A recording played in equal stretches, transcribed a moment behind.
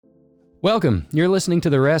Welcome. You're listening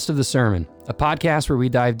to The Rest of the Sermon, a podcast where we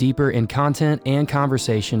dive deeper in content and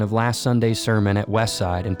conversation of last Sunday's sermon at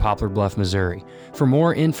Westside in Poplar Bluff, Missouri. For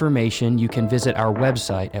more information, you can visit our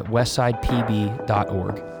website at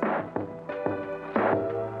westsidepb.org.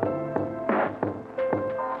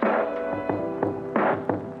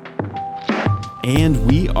 And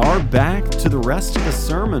we are back to the rest of the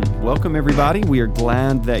sermon. Welcome, everybody. We are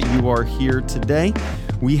glad that you are here today.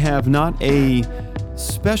 We have not a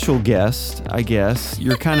special guest, I guess.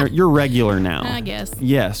 You're regular now. I guess.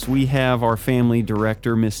 Yes, we have our family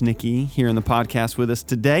director, Miss Nikki, here in the podcast with us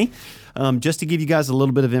today. Just to give you guys a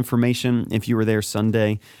little bit of information, if you were there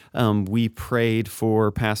Sunday, we prayed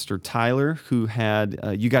for Pastor Tyler, who had,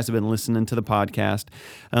 you guys have been listening to the podcast.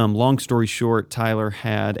 Long story short, Tyler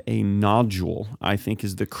had a nodule, I think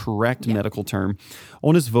is the correct medical term,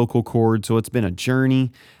 on his vocal cord. So it's been a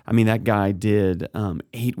journey. I mean, that guy did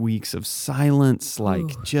 8 weeks of silence,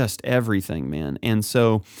 just everything, man. And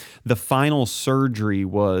so the final surgery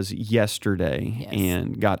was yesterday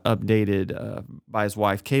and got updated by his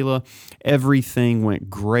wife, Kayla. Everything went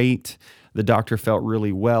great. The doctor felt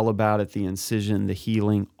really well about it, the incision, the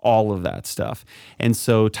healing, all of that stuff. And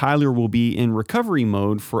so Tyler will be in recovery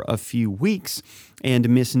mode for a few weeks, and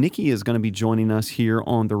Miss Nikki is going to be joining us here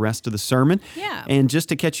on the rest of the sermon. Yeah. And just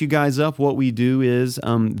to catch you guys up, what we do is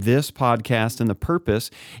this podcast, and the purpose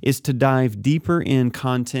is to dive deeper in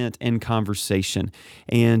content and conversation.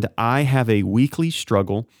 And I have a weekly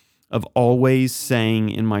struggle of always saying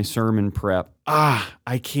in my sermon prep,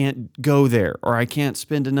 I can't go there, or I can't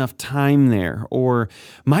spend enough time there, or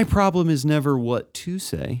my problem is never what to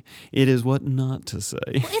say, it is what not to say.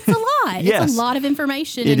 Well, it's a lot. Yes. It's a lot of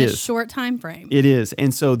information in a short time frame. It is.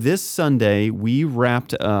 And so this Sunday, we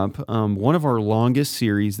wrapped up one of our longest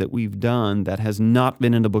series that we've done that has not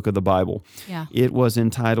been in the book of the Bible. Yeah. It was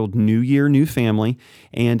entitled New Year, New Family.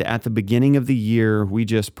 And at the beginning of the year, we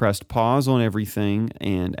just pressed pause on everything.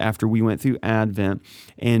 And after we went through Advent,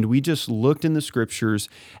 and we just looked in the scriptures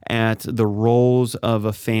at the roles of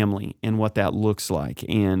a family and what that looks like,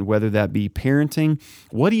 and whether that be parenting,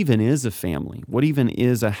 what even is a family, what even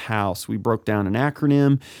is a house. We broke down an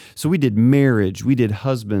acronym. So we did marriage, we did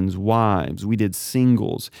husbands, wives, we did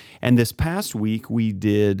singles, and this past week we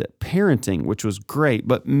did parenting, which was great.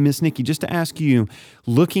 But Miss Nikki, just to ask you,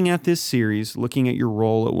 looking at this series, looking at your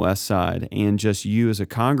role at Westside, and just you as a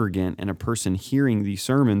congregant and a person hearing these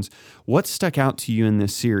sermons, what stuck out to you in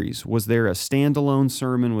this series? Was there a standalone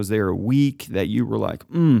sermon? Was there a week that you were like,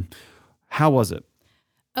 how was it?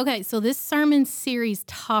 Okay, so this sermon series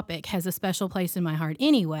topic has a special place in my heart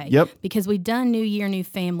anyway. Yep. Because we done New Year, New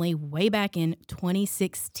Family way back in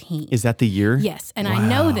 2016. Is that the year? Yes, and I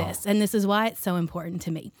know this, and this is why it's so important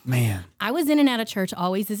to me. Man. I was in and out of church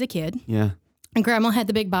always as a kid. Yeah. And Grandma had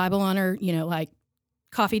the big Bible on her,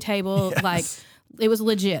 coffee table, it was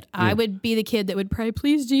legit. Yeah. I would be the kid that would pray,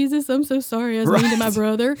 "Please, Jesus, I'm so sorry I was mean to my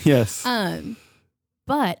brother." Yes.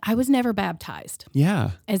 But I was never baptized.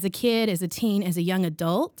 Yeah. As a kid, as a teen, as a young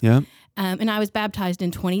adult. Yeah. And I was baptized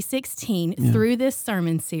in 2016 through this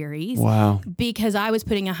sermon series. Wow. Because I was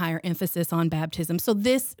putting a higher emphasis on baptism. So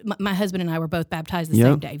my husband and I were both baptized the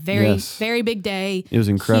same day. Very big day. It was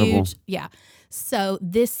incredible. Huge. Yeah. So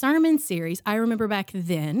this sermon series, I remember back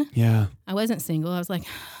then. Yeah. I wasn't single. I was like,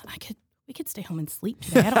 we could stay home and sleep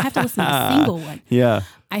today. I don't have to listen to a single one. Yeah.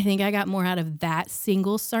 I think I got more out of that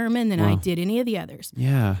single sermon than I did any of the others.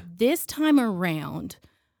 Yeah. This time around,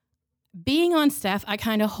 being on staff, I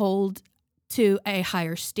kind of hold to a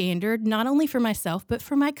higher standard, not only for myself, but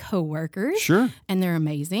for my coworkers. Sure. And they're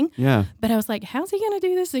amazing. Yeah. But I was like, how's he going to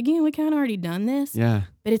do this again? We kind of already done this. Yeah.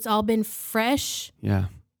 But it's all been fresh that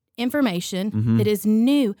information that is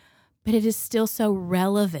new, but it is still so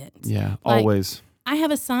relevant. Yeah, always. I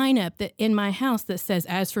have a sign up that in my house that says,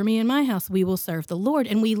 "As for me and my house, we will serve the Lord."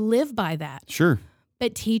 And we live by that. Sure.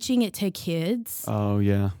 But teaching it to kids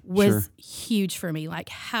was huge for me. Like,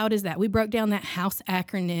 how does that? We broke down that house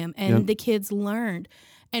acronym and the kids learned.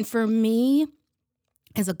 And for me,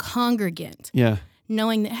 as a congregant,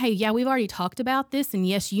 knowing that, hey, we've already talked about this. And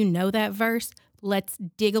yes, you know that verse. Let's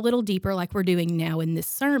dig a little deeper like we're doing now in this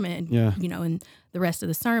sermon, and the rest of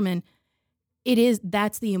the sermon.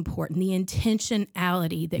 That's the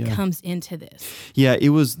intentionality that comes into this. Yeah, it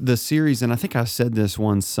was the series, and I think I said this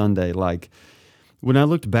one Sunday, like when I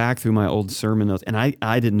looked back through my old sermon notes, and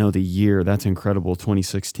I didn't know the year, that's incredible,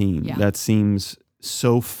 2016. Yeah. That seems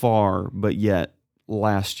so far, but yet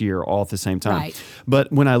last year all at the same time. Right.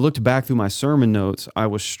 But when I looked back through my sermon notes, I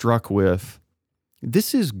was struck with,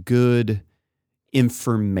 this is good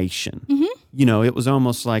information. Mm-hmm. it was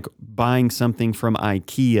almost like buying something from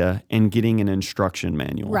IKEA and getting an instruction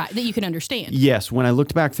manual. Right, that you can understand. Yes, when I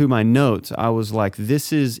looked back through my notes, I was like,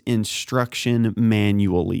 this is instruction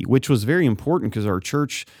manually, which was very important because our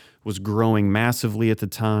church was growing massively at the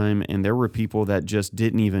time, and there were people that just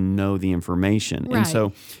didn't even know the information. Right. And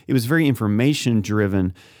so it was very information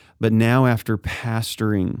driven. But now after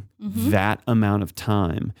pastoring that amount of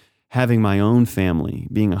time, having my own family,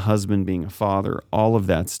 being a husband, being a father, all of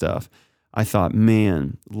that stuff, I thought,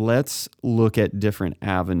 man, let's look at different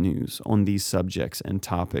avenues on these subjects and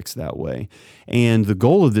topics that way. And the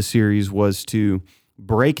goal of the series was to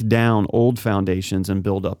break down old foundations and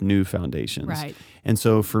build up new foundations. Right. And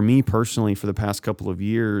so for me personally, for the past couple of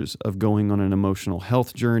years of going on an emotional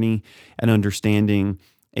health journey and understanding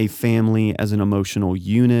a family as an emotional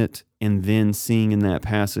unit, and then seeing in that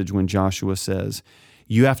passage when Joshua says,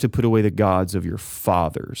 you have to put away the gods of your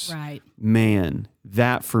fathers. Right. Man,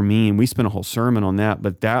 that for me, and we spent a whole sermon on that,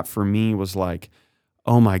 but that for me was like,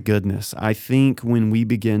 oh my goodness. I think when we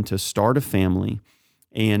begin to start a family,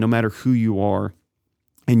 and no matter who you are,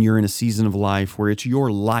 and you're in a season of life where it's your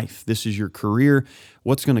life, this is your career,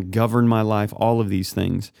 what's going to govern my life, all of these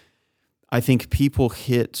things, I think people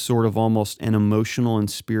hit sort of almost an emotional and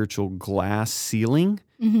spiritual glass ceiling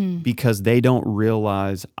because they don't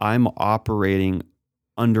realize I'm operating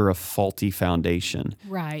under a faulty foundation.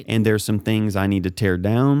 Right. And there's some things I need to tear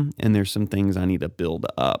down, and there's some things I need to build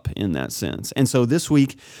up in that sense. And so this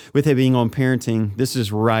week, with it being on parenting, this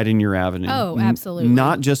is right in your avenue. Oh, absolutely.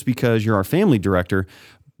 Not just because you're our family director,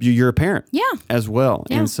 you're a parent as well.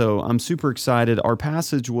 Yeah. And so I'm super excited. Our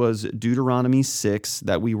passage was Deuteronomy 6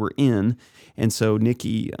 that we were in. And so,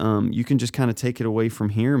 Nikki, you can just kind of take it away from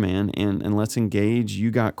here, man, and let's engage. You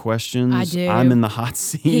got questions. I do. I'm in the hot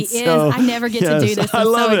seat. He is. I never get to do this. I'm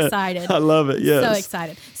so excited. I love it. Yes. So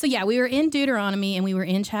excited. So yeah, we were in Deuteronomy and we were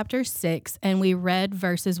in chapter 6 and we read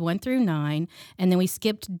verses 1 through 9 and then we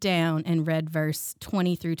skipped down and read verse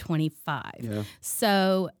 20 through 25. Yeah.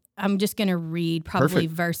 So I'm just going to read probably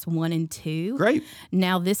Perfect. verse 1 and 2. Great.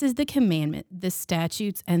 Now this is the commandment, the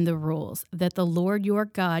statutes and the rules that the Lord your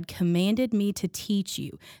God commanded me to teach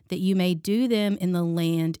you, that you may do them in the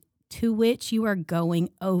land to which you are going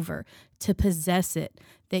over to possess it,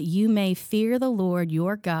 that you may fear the Lord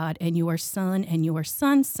your God and your son and your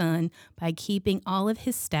son's son by keeping all of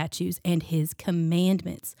his statutes and his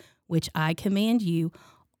commandments, which I command you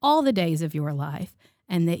all the days of your life,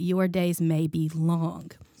 and that your days may be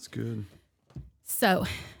long. That's good. So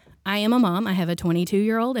I am a mom. I have a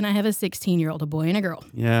 22-year-old and I have a 16-year-old, a boy and a girl.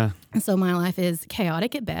 Yeah. And so my life is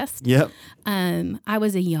chaotic at best. Yep. I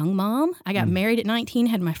was a young mom. I got married at 19,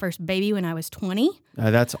 had my first baby when I was 20.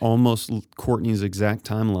 That's almost Courtney's exact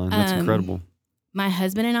timeline. That's incredible. My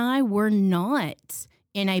husband and I were not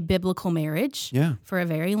in a biblical marriage for a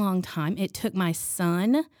very long time. It took my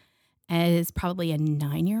son as probably a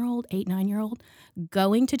 9-year-old,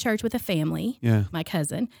 going to church with a family, my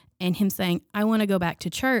cousin, and him saying, I want to go back to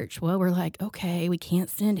church. Well, we're like, okay, we can't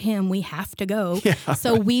send him. We have to go. Yeah.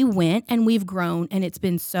 So we went and we've grown, and it's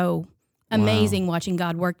been so amazing watching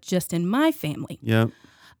God work just in my family. Yep.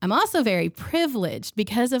 I'm also very privileged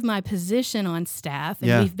because of my position on staff,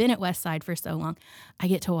 and we've been at Westside for so long. I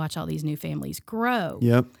get to watch all these new families grow.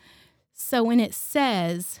 Yep. So when it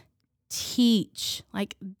says teach,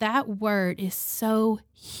 like that word is so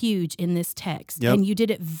huge in this text, and you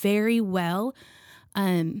did it very well.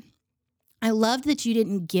 I loved that you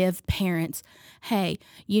didn't give parents, hey,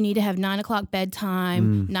 you need to have 9:00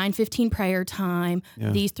 bedtime, 9:15 prayer time,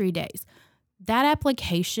 these 3 days. That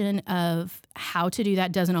application of how to do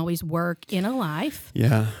that doesn't always work in a life.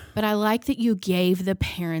 Yeah. But I like that you gave the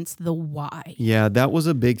parents the why. Yeah, that was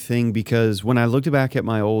a big thing because when I looked back at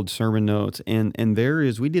my old sermon notes, and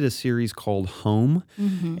we did a series called Home,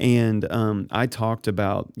 and I talked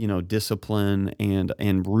about, discipline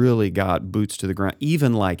and really got boots to the ground,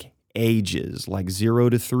 even like ages, like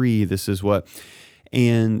 0 to 3, this is what,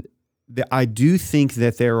 and I do think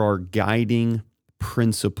that there are guiding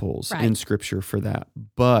principles in Scripture for that.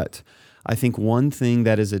 But I think one thing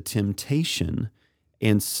that is a temptation,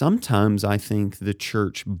 and sometimes I think the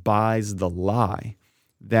church buys the lie,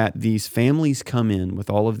 that these families come in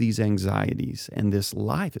with all of these anxieties and this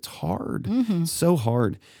life, it's hard, it's so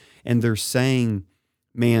hard. And they're saying,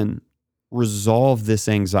 man, resolve this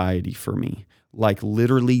anxiety for me. Like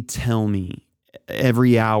literally tell me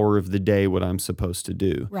every hour of the day what I'm supposed to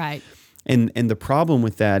do. Right. And the problem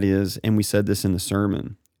with that is, and we said this in the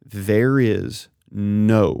sermon, there is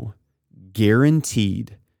no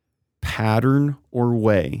guaranteed pattern or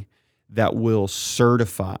way that will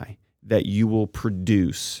certify that you will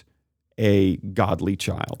produce a godly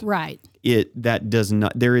child. Right.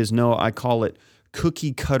 there is no, I call it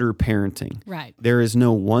cookie cutter parenting. Right. There is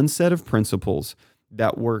no one set of principles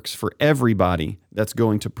that works for everybody that's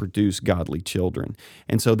going to produce godly children.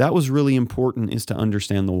 And so that was really important, is to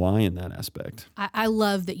understand the why in that aspect. I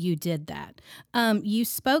love that you did that. You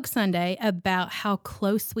spoke Sunday about how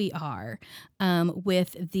close we are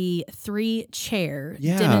with the 3-chair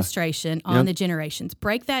demonstration on the generations.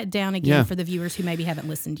 Break that down again for the viewers who maybe haven't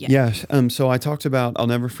listened yet. Yeah. So I talked about, I'll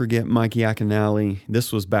never forget Mike Yaconelli.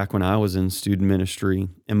 This was back when I was in student ministry,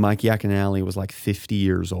 and Mike Yaconelli was like 50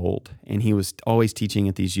 years old, and he was always teaching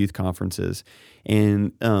at these youth conferences.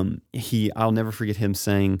 And I'll never forget him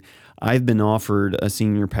saying, I've been offered a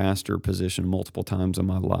senior pastor position multiple times in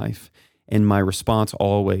my life. And my response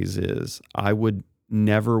always is, I would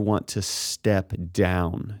never want to step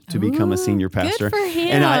down to become a senior pastor. Good for him.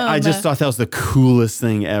 And I just thought that was the coolest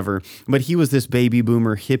thing ever. But he was this baby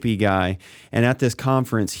boomer hippie guy. And at this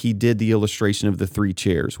conference, he did the illustration of the 3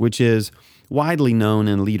 chairs, which is widely known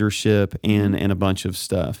in leadership and a bunch of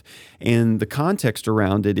stuff. And the context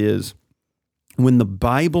around it is, when the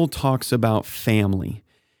Bible talks about family,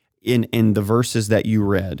 in the verses that you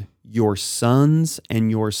read, your sons and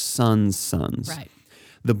your sons' sons, right,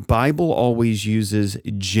 the Bible always uses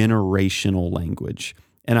generational language.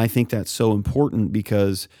 And I think that's so important,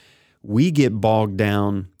 because we get bogged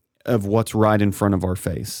down of what's right in front of our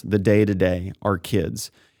face, the day-to-day, our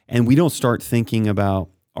kids. And we don't start thinking about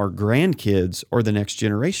our grandkids or the next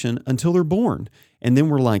generation until they're born. And then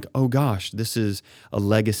we're like, oh gosh, this is a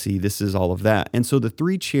legacy. This is all of that. And so the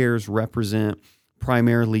 3 chairs represent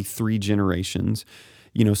primarily 3 generations.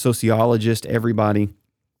 You know, sociologists, everybody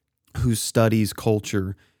who studies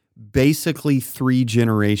culture, basically 3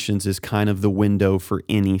 generations is kind of the window for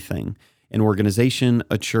anything. An organization,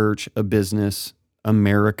 a church, a business,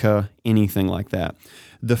 America, anything like that.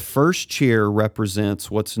 The first chair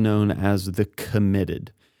represents what's known as the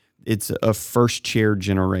committed. It's a first chair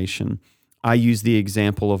generation. I use the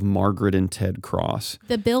example of Margaret and Ted Cross.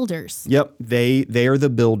 The builders. Yep, they are the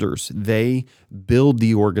builders. They build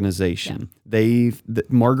the organization. Yeah.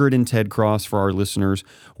 Margaret and Ted Cross, for our listeners,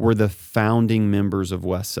 were the founding members of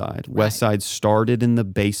Westside. Right. Westside started in the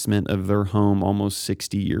basement of their home almost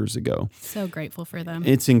 60 years ago. So grateful for them.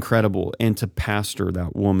 It's incredible. And to pastor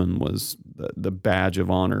that woman was the badge of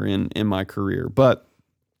honor in my career. But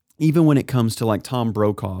even when it comes to like Tom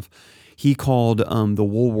Brokaw, he called the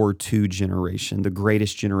World War II generation the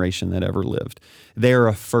greatest generation that ever lived. They are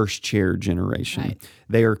a first chair generation. Right.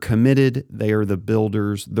 They are committed. They are the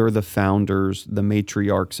builders. They're the founders, the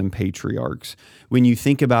matriarchs and patriarchs. When you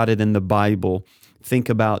think about it in the Bible, think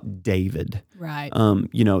about David. Right.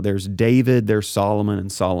 There's David, there's Solomon,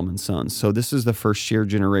 and Solomon's sons. So this is the first chair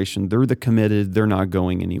generation. They're the committed. They're not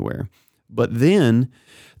going anywhere. But then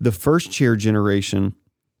the first chair generation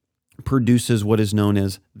produces what is known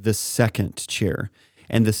as the second chair.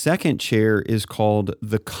 And the second chair is called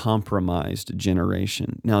the compromised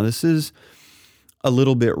generation. Now, this is a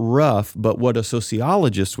little bit rough, but what a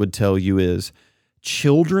sociologist would tell you is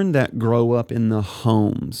children that grow up in the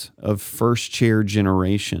homes of first chair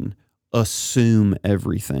generation assume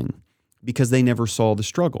everything because they never saw the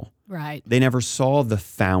struggle. Right. They never saw the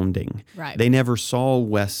founding. Right. They never saw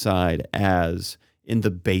Westside as in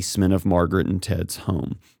the basement of Margaret and Ted's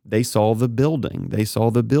home. They saw the building. They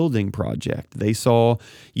saw the building project. They saw,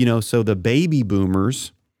 so the baby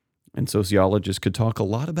boomers, and sociologists could talk a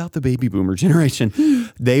lot about the baby boomer generation.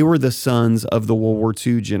 They were the sons of the World War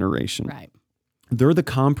II generation. Right. They're the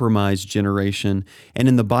compromised generation. And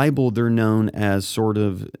in the Bible, they're known as sort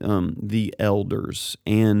of the elders.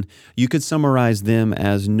 And you could summarize them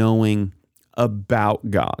as knowing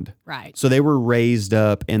about God. Right. So they were raised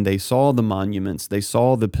up and they saw the monuments, they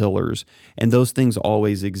saw the pillars, and those things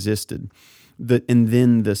always existed. And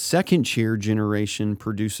then the second chair generation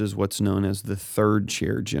produces what's known as the third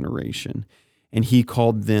chair generation. And he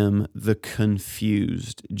called them the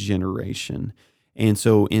confused generation. And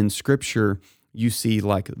so in Scripture, you see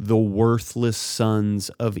like the worthless sons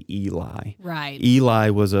of Eli. Right. Eli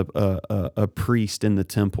was a priest in the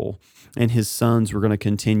temple, and his sons were going to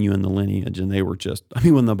continue in the lineage, and they were just,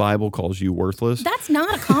 when the Bible calls you worthless, that's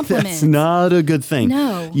not a compliment. That's not a good thing.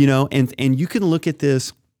 No. And you can look at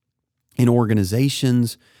this in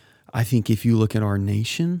organizations. I think if you look at our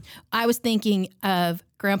nation. I was thinking of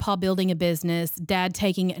grandpa building a business, dad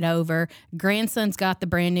taking it over. Grandson's got the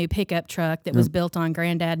brand new pickup truck that was built on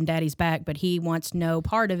granddad and daddy's back, but he wants no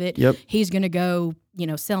part of it. Yep. He's going to go,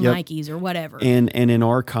 sell Nikes or whatever. And in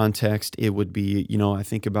our context, it would be, I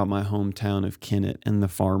think about my hometown of Kennett and the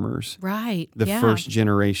farmers. Right. The first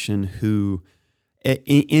generation who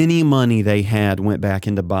Any money they had went back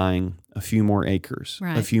into buying a few more acres,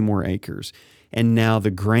 a few more acres. And now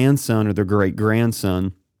the grandson or the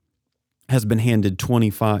great-grandson has been handed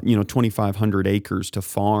 2,500 acres to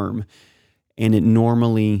farm, and it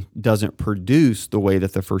normally doesn't produce the way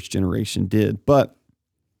that the first generation did. But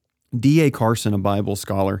D.A. Carson, a Bible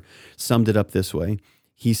scholar, summed it up this way.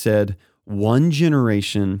 He said, one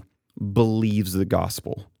generation believes the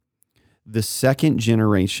gospel. The second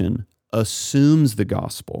generation assumes the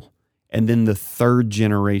gospel. And then the third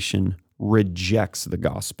generation rejects the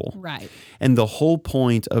gospel. Right. And the whole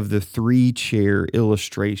point of the 3-chair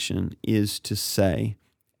illustration is to say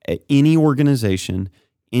any organization,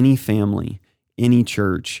 any family, any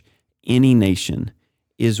church, any nation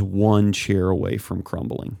is 1 chair away from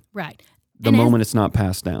crumbling. Right. The moment it's not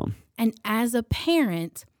passed down. And as a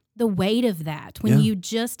parent, the weight of that, when you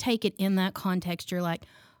just take it in that context, you're like,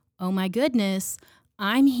 oh my goodness,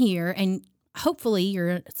 I'm here. And hopefully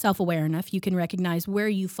you're self-aware enough, you can recognize where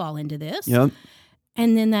you fall into this. Yep.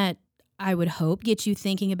 And then that, I would hope, gets you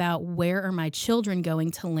thinking about where are my children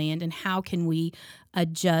going to land and how can we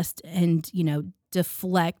adjust and,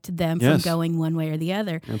 deflect them from going one way or the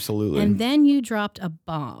other. Absolutely. And then you dropped a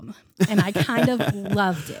bomb, and I kind of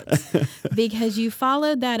loved it because you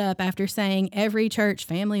followed that up after saying every church,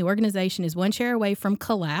 family, organization is 1 chair away from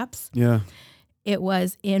collapse. Yeah. It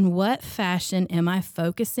was, in what fashion am I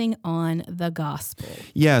focusing on the gospel?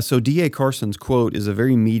 Yeah, so D.A. Carson's quote is a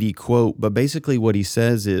very meaty quote, but basically what he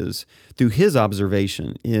says is, through his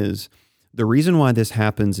observation, is the reason why this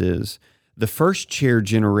happens is the first chair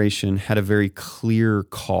generation had a very clear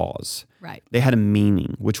cause. Right. They had a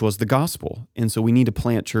meaning, which was the gospel. And so we need to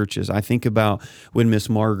plant churches. I think about when Miss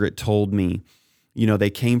Margaret told me, they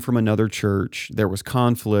came from another church, there was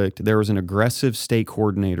conflict, there was an aggressive state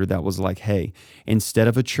coordinator that was like, hey, instead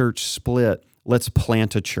of a church split, let's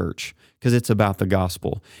plant a church because it's about the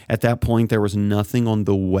gospel. At that point, there was nothing on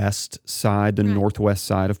the west side, the northwest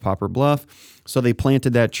side of Poplar Bluff. So they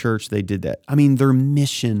planted that church, they did that. I mean, their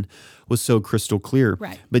mission was so crystal clear.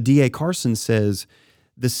 Right. But D.A. Carson says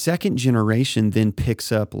the second generation then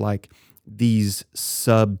picks up like these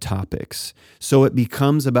subtopics. So it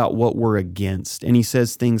becomes about what we're against. And he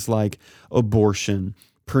says things like abortion,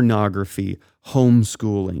 pornography,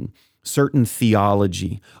 homeschooling, certain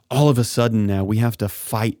theology. All of a sudden now we have to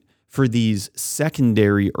fight for these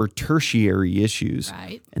secondary or tertiary issues.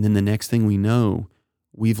 Right. And then the next thing we know,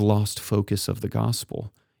 we've lost focus of the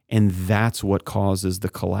gospel. And that's what causes the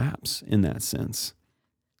collapse in that sense.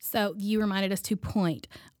 So you reminded us to point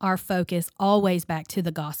our focus always back to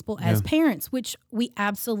the gospel as parents, which we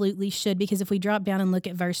absolutely should, because if we drop down and look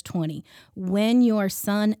at verse 20, when your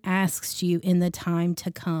son asks you in the time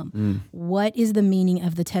to come, what is the meaning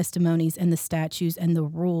of the testimonies and the statutes and the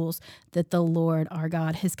rules that the Lord our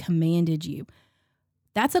God has commanded you?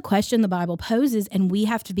 That's a question the Bible poses, and we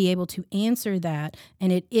have to be able to answer that,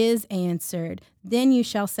 and it is answered. Then you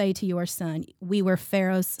shall say to your son, we were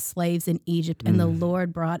Pharaoh's slaves in Egypt, and the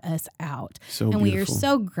Lord brought us out. And we are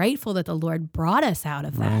so grateful that the Lord brought us out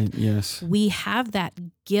of that. Right, yes. We have that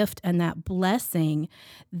gift and that blessing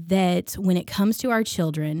that when it comes to our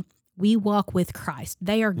children, we walk with Christ.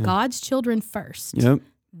 They are God's children first. Yep.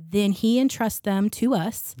 Then he entrusts them to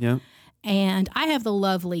us. Yep. And I have the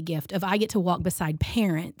lovely gift of I get to walk beside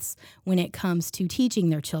parents when it comes to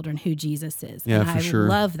teaching their children who Jesus is. Yeah, and for sure.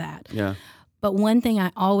 love that. Yeah. But one thing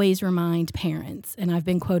I always remind parents, and I've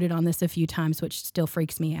been quoted on this a few times, which still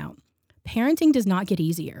freaks me out. Parenting does not get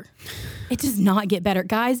easier. It does not get better.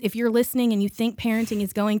 Guys, if you're listening and you think parenting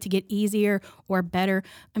is going to get easier or better,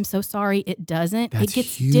 I'm so sorry, it doesn't. That's it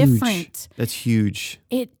gets huge. different. That's huge.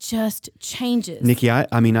 It just changes. Nikki,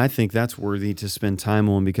 I think that's worthy to spend time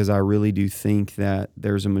on, because I really do think that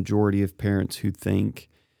there's a majority of parents who think,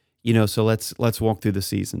 so let's walk through the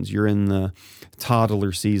seasons. You're in the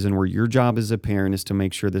toddler season where your job as a parent is to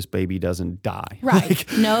make sure this baby doesn't die. Right.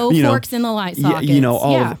 No forks in the light sockets.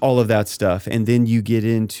 All of that stuff. And then you get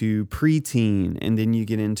into preteen, and then you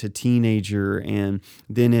get into teenager, and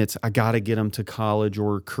then it's, I got to get them to college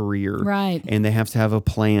or career. Right. And they have to have a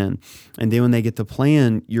plan. And then when they get the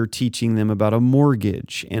plan, you're teaching them about a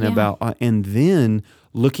mortgage and and then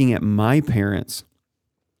looking at my parents.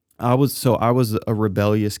 I was a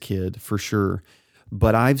rebellious kid for sure,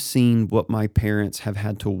 but I've seen what my parents have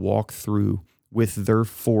had to walk through with their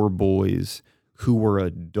 4 boys who were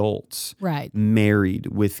adults, right,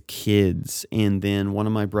 married with kids. And then one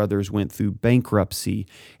of my brothers went through bankruptcy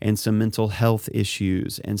and some mental health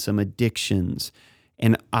issues and some addictions.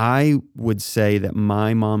 And I would say that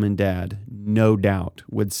my mom and dad, no doubt,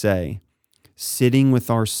 would say, sitting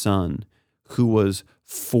with our son, who was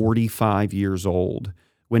 45 years old,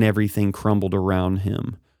 when everything crumbled around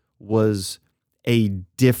him was a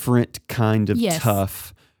different kind of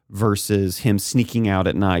tough versus him sneaking out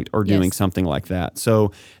at night or doing something like that.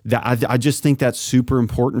 So I just think that's super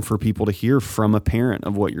important for people to hear from a parent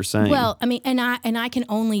of what you're saying. Well, I mean, and I can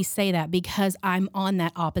only say that because I'm on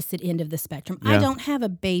that opposite end of the spectrum. I don't have a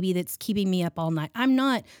baby that's keeping me up all night. I'm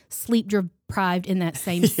not sleep deprived in that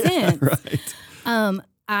same sense. Right.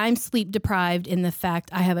 I'm sleep deprived in the fact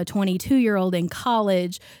I have a 22-year-old in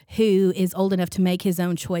college who is old enough to make his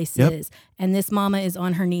own choices. And this mama is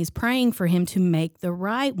on her knees praying for him to make the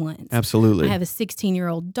right ones. Absolutely. I have a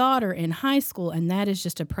 16-year-old daughter in high school, and that is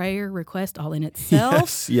just a prayer request all in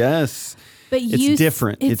itself. Yes. But it's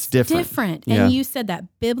different. It's different. Yeah. And you said that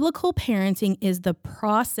biblical parenting is the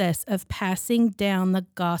process of passing down the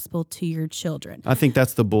gospel to your children. I think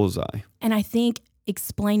that's the bullseye. And I think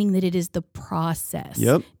explaining that it is the process.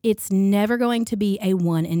 Yep. It's never going to be a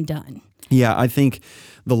one and done. Yeah, I think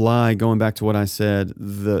the lie, going back to what I said,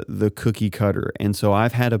 the cookie cutter. And so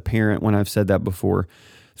I've had a parent, when I've said that before,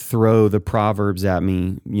 throw the Proverbs at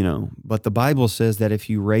me, but the Bible says that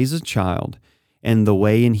if you raise a child and the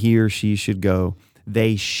way in he or she should go,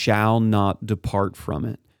 they shall not depart from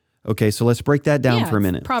it. Okay, so let's break that down for a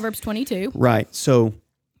minute. Proverbs 22. Right. So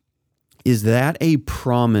is that a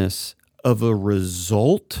promise of a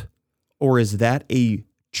result, or is that a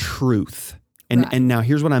truth? And now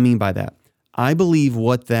here's what I mean by that. I believe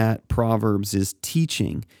what that Proverbs is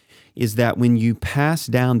teaching is that when you pass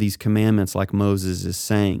down these commandments like Moses is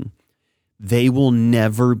saying, they will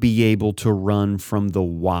never be able to run from the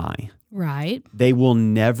why. Right. They will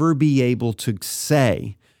never be able to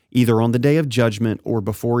say, either on the day of judgment or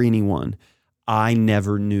before anyone, I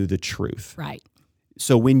never knew the truth. Right.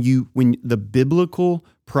 So when the biblical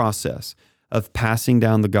process of passing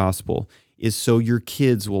down the gospel is so your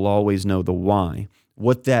kids will always know the why.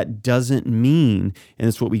 What that doesn't mean, and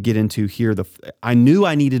it's what we get into here, I knew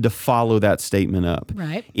I needed to follow that statement up.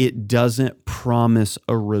 Right. It doesn't promise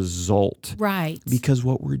a result. Right. Because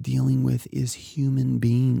what we're dealing with is human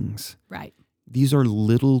beings. Right. These are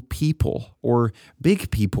little people or big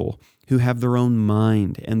people who have their own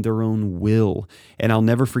mind and their own will. And I'll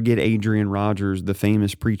never forget Adrian Rogers, the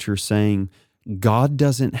famous preacher, saying, God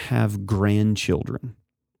doesn't have grandchildren.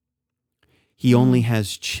 He only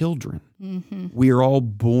has children. Mm-hmm. We are all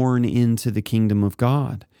born into the kingdom of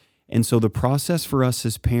God. And so the process for us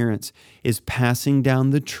as parents is passing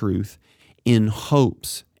down the truth in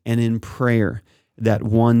hopes and in prayer that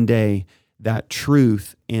one day that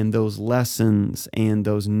truth and those lessons and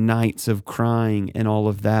those nights of crying and all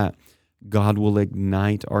of that, God will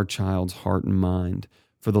ignite our child's heart and mind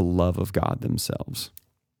for the love of God themselves.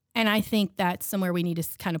 And I think that's somewhere we need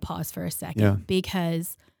to kind of pause for a second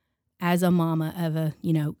because as a mama of a,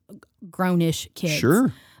 grown-ish kids.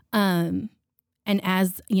 Sure. And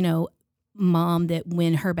as, mom that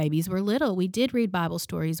when her babies were little, we did read Bible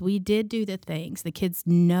stories. We did do the things. The kids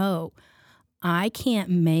know I can't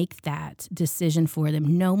make that decision for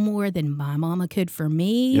them no more than my mama could for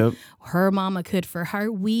me. Yep. Her mama could for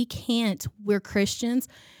her. We can't. We're Christians.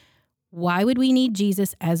 Why would we need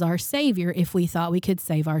Jesus as our Savior if we thought we could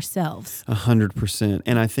save ourselves? 100%.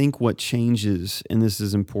 And I think what changes, and this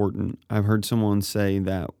is important, I've heard someone say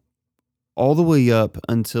that all the way up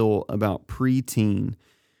until about preteen,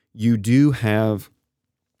 you do have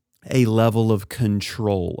a level of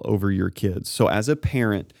control over your kids. So as a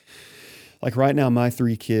parent, like right now, my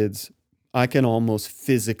 3 kids, I can almost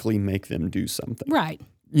physically make them do something. Right.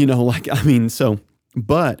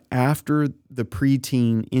 But after the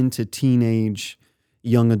preteen into teenage,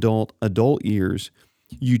 young adult years,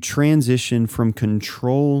 you transition from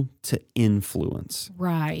control to influence.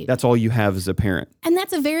 Right. That's all you have as a parent. And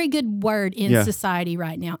that's a very good word in society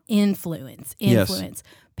right now. Influence. Yes.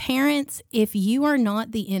 Parents, if you are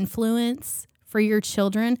not the influence for your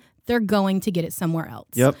children, they're going to get it somewhere else.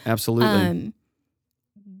 Yep, absolutely.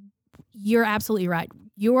 You're absolutely right.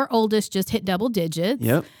 Your oldest just hit double digits.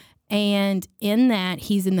 Yep. And in that,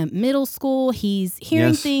 he's in the middle school. He's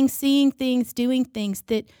hearing things, seeing things, doing things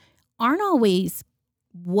that aren't always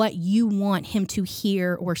what you want him to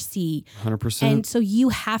hear or see. 100%. And so you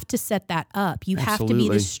have to set that up. You have to be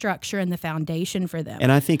the structure and the foundation for them. And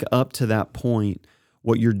I think up to that point,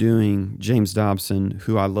 what you're doing, James Dobson,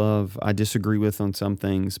 who I love, I disagree with on some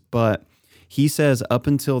things, but he says up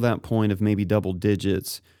until that point of maybe double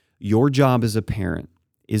digits, your job as a parent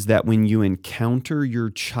is that when you encounter your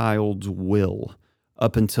child's will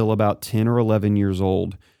up until about 10 or 11 years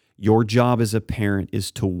old, your job as a parent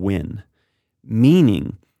is to win,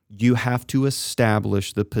 meaning you have to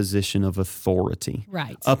establish the position of authority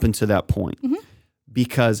up until that point. Mm-hmm.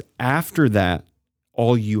 Because after that,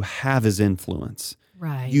 all you have is influence.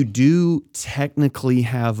 Right. You do technically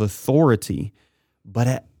have authority, but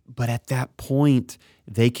at that point,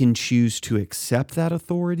 they can choose to accept that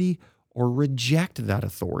authority or reject that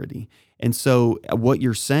authority. And so what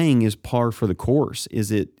you're saying is par for the course,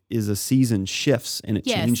 is a season shifts and it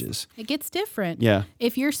changes. It gets different. Yeah.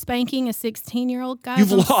 If you're spanking a 16-year-old guy,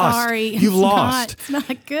 You've I'm lost. sorry. You've lost. It's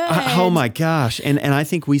not good. Oh my gosh. And I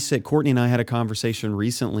think Courtney and I had a conversation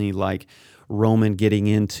recently, like Roman getting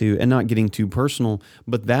into, and not getting too personal,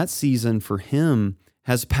 but that season for him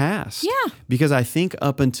has passed. Yeah. Because I think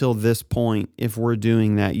up until this point, if we're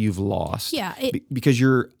doing that, you've lost. Yeah. Because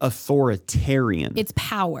you're authoritarian. It's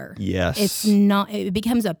power. Yes. It's not, it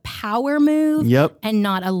becomes a power move. Yep. And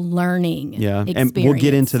not a learning experience. And we'll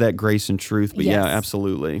get into that grace and truth, but Yes. yeah,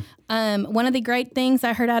 absolutely. One of the great things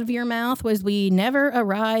I heard out of your mouth was we never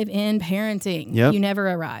arrive in parenting. Yep. You never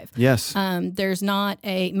arrive. Yes. There's not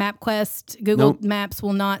a MapQuest. Google Maps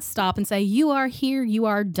will not stop and say, you are here, you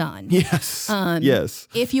are done. Yes. Yes.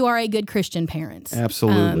 If you are a good Christian parent.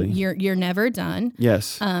 Absolutely. You're never done.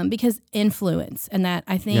 Yes. Because influence, and that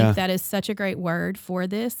I think that is such a great word for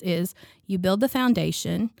this, is you build the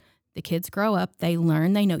foundation, the kids grow up, they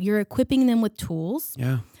learn, they know. You're equipping them with tools.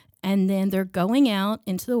 Yeah. And then they're going out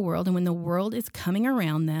into the world. And when the world is coming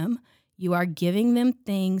around them, you are giving them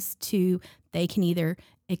things they can either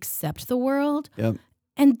accept the world. Yep.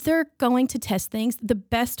 And they're going to test things. The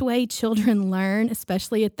best way children learn,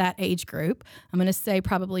 especially at that age group, I'm going to say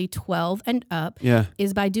probably 12 and up,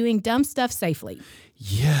 is by doing dumb stuff safely.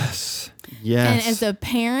 Yes. Yes. And as a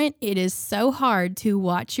parent, it is so hard to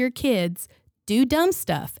watch your kids do dumb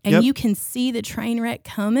stuff, and you can see the train wreck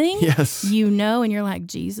coming. Yes. And you're like,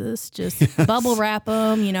 Jesus, just bubble wrap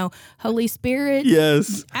them, Holy Spirit.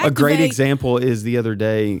 Yes. Activate. A great example is the other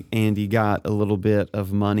day, Andy got a little bit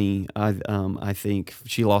of money. I think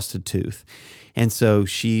she lost a tooth. And so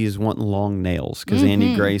she's wanting long nails because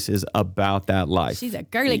Andy Grace is about that life. She's a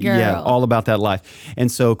girly girl. Yeah, all about that life. And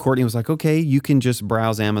so Courtney was like, okay, you can just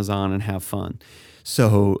browse Amazon and have fun.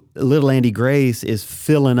 So little Andy Grace is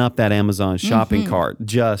filling up that Amazon shopping cart.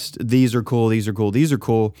 Just, these are cool, these are cool, these are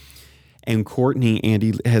cool. And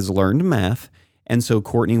Andy has learned math. And so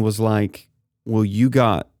Courtney was like, well, you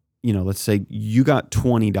got, let's say you got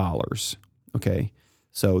 $20. Okay.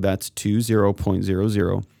 So that's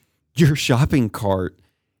 20.00. Your shopping cart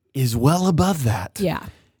is well above that. Yeah.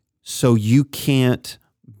 So you can't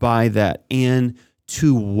buy that. And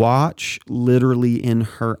to watch literally in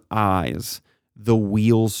her eyes the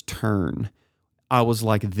wheels turn, I was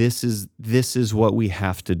like, this is what we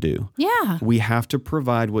have to do. Yeah. We have to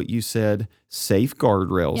provide what you said, safe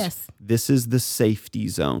guardrails. Yes. This is the safety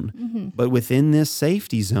zone. Mm-hmm. But within this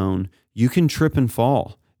safety zone, you can trip and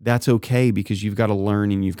fall. That's okay because you've got to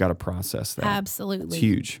learn and you've got to process that. Absolutely. It's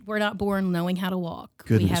huge. We're not born knowing how to walk.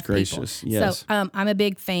 Goodness we have gracious. People. Yes. So I'm a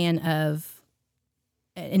big fan of,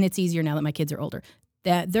 and it's easier now that my kids are older,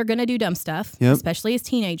 that they're going to do dumb stuff, especially as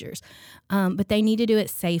teenagers, but they need to do it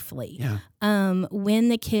safely. Yeah. When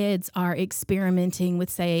the kids are experimenting with,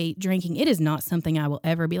 say, drinking, it is not something I will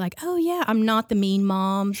ever be like, oh, yeah, I'm not the mean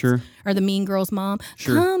mom or the mean girl's mom.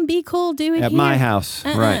 Sure. Come, be cool, do it At here. my house.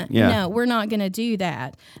 Right. Yeah. No, we're not going to do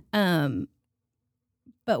that.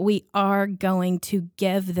 But we are going to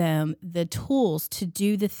give them the tools to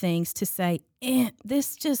do the things to say,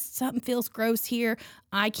 this just, something feels gross here.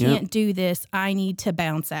 I can't do this. I need to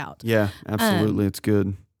bounce out. Yeah, absolutely. It's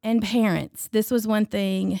good. And parents, this was one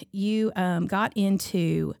thing you got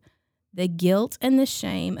into, the guilt and the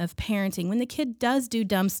shame of parenting. When the kid does do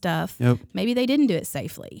dumb stuff, maybe they didn't do it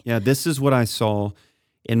safely. Yeah, this is what I saw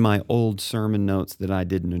in my old sermon notes that I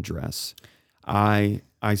didn't address.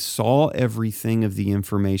 I saw everything of the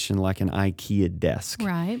information like an IKEA desk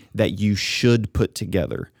that you should put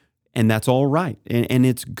together. And that's all right. And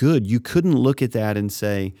it's good. You couldn't look at that and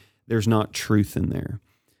say, there's not truth in there.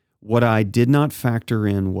 What I did not factor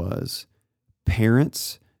in was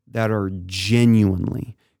parents that are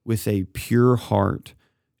genuinely, with a pure heart,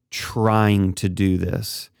 trying to do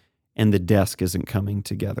this, and the desk isn't coming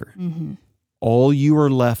together. Mm-hmm. All you are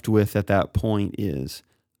left with at that point is,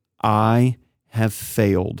 I have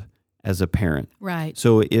failed as a parent. Right.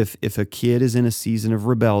 So if a kid is in a season of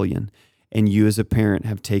rebellion and you as a parent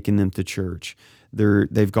have taken them to church,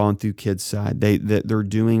 they've gone through Kids Side, they're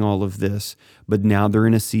doing all of this, but now they're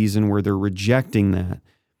in a season where they're rejecting that.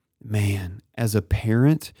 Man, as a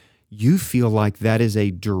parent, you feel like that is a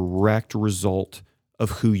direct result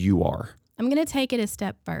of who you are. I'm going to take it a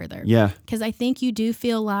step further. Yeah. Because I think you do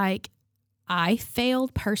feel like I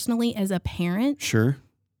failed personally as a parent. Sure.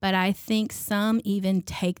 But I think some even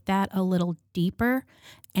take that a little deeper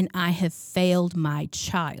and I have failed my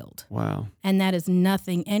child. Wow. And that is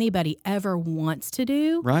nothing anybody ever wants to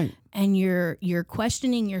do. Right. And you're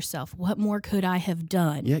questioning yourself, what more could I have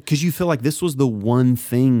done? Yeah, because you feel like this was the one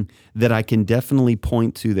thing that I can definitely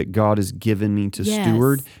point to that God has given me to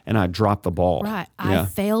steward, and I dropped the ball. Right. Yeah. I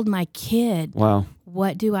failed my kid. Wow.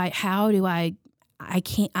 I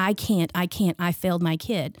failed my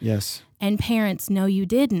kid. Yes. And parents, no, you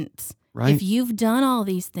didn't. Right. If you've done all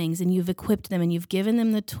these things and you've equipped them and you've given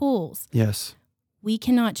them the tools, yes, we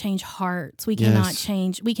cannot change hearts. We cannot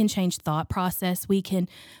change. We can change thought process. We can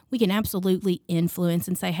absolutely influence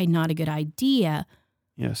and say, hey, not a good idea.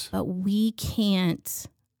 Yes. But we can't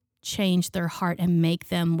change their heart and make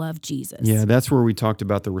them love Jesus. Yeah, that's where we talked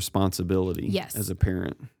about the responsibility Yes. as a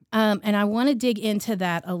parent. And I want to dig into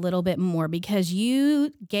that a little bit more because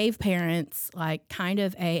you gave parents like kind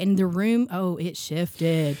of in the room, it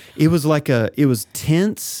shifted. It was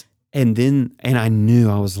tense. And I knew,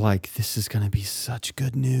 I was like, this is going to be such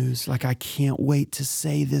good news. Like, I can't wait to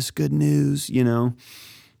say this good news,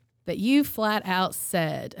 But you flat out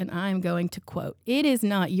said, and I'm going to quote, "It is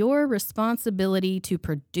not your responsibility to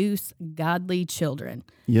produce godly children."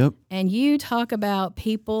 Yep. And you talk about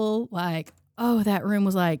people like, oh, that room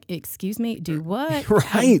was like, excuse me, do what?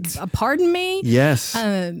 Right. Pardon me? Yes.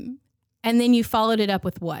 And then you followed it up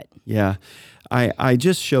with what? Yeah. I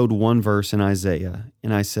just showed one verse in Isaiah,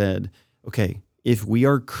 and I said, okay, if we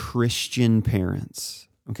are Christian parents,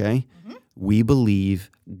 okay, we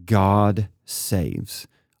believe God saves.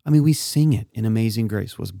 I mean, we sing it in Amazing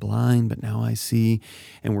Grace, was blind, but now I see.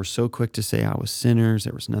 And we're so quick to say I was sinners.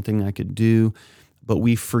 There was nothing I could do. But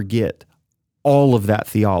we forget all of that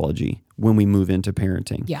theology when we move into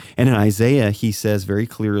parenting. Yeah. And in Isaiah, he says very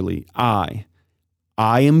clearly, I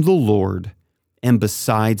am the Lord, and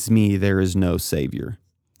besides me, there is no Savior.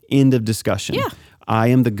 End of discussion. Yeah. I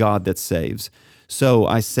am the God that saves. So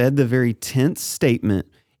I said the very tense statement,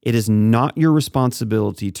 it is not your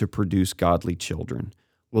responsibility to produce godly children.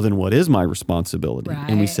 Well, then what is my responsibility? Right.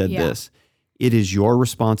 And we said this, it is your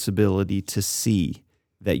responsibility to see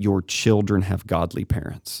that your children have godly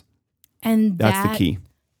parents. And that's the key.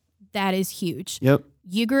 That is huge. Yep.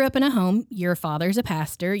 You grew up in a home. Your father's a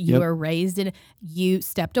pastor. You were raised in. You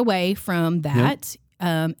stepped away from that,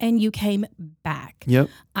 and you came back. Yep.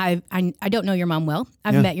 I don't know your mom well.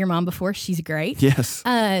 I've met your mom before. She's great. Yes.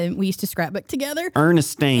 We used to scrapbook together.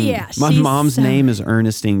 Ernestine. Yeah. My mom's name is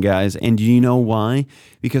Ernestine, guys. And do you know why?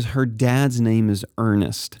 Because her dad's name is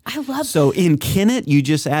Ernest. I love So in Kennett, you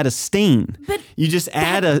just add a steen. But you just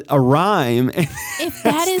add a rhyme. If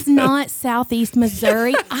that is not Southeast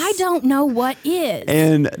Missouri, I don't know what is.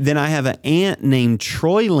 And then I have an aunt named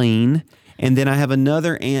Troyline. And then I have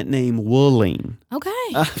another aunt named Wooling. Okay.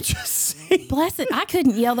 I'm just saying. Bless it. I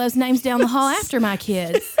couldn't yell those names down the hall after my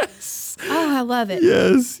kids. Yes. Oh, I love it.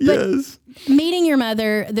 Yes, yes. Meeting your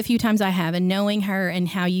mother the few times I have and knowing her and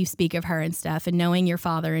how you speak of her and stuff and knowing your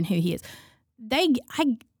father and who he is,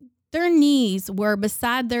 their knees were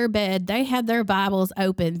beside their bed. They had their Bibles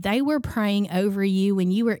open. They were praying over you when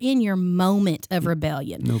you were in your moment of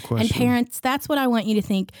rebellion. No question. And parents, that's what I want you to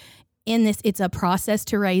think. In this, it's a process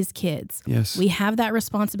to raise kids. Yes. We have that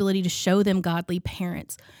responsibility to show them godly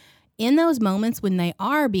parents. In those moments when they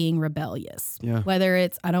are being rebellious, whether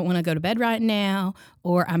it's, I don't want to go to bed right now,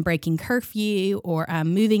 or I'm breaking curfew, or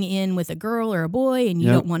I'm moving in with a girl or a boy and you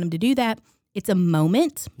don't want them to do that, it's a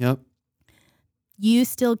moment. Yep. You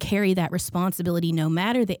still carry that responsibility no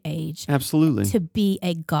matter the age. Absolutely. To be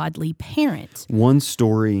a godly parent. One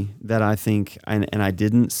story that I think, and I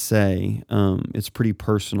didn't say, it's pretty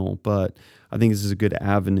personal, but I think this is a good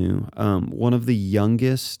avenue. One of the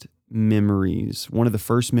youngest memories, one of the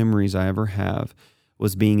first memories I ever have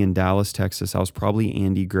was being in Dallas, Texas. I was probably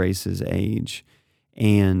Andy Grace's age.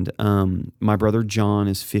 And my brother John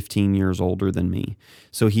is 15 years older than me.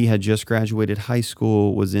 So he had just graduated high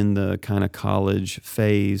school, was in the kind of college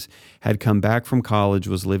phase, had come back from college,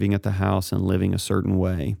 was living at the house and living a certain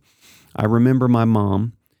way. I remember my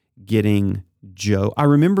mom getting Joe. I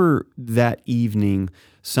remember that evening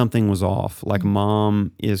something was off. Like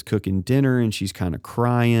mom is cooking dinner and she's kind of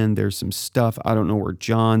crying. There's some stuff. I don't know where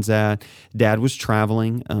John's at. Dad was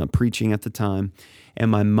traveling, preaching at the time. And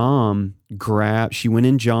my mom she went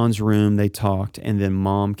in John's room, they talked, and then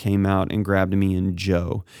mom came out and grabbed me and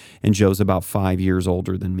Joe. And Joe's about 5 years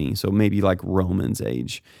older than me, so maybe like Roman's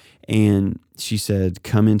age. And she said,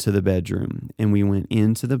 come into the bedroom. And we went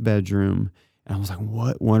into the bedroom, and I was like,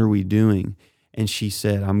 what are we doing? And she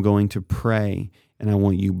said, I'm going to pray, and I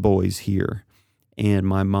want you boys here. And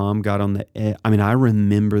my mom got on I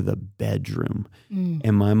remember the bedroom.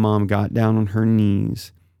 And my mom got down on her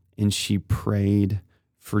knees, and she prayed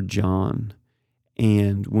for John.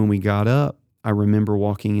 And when we got up, I remember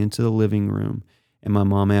walking into the living room and my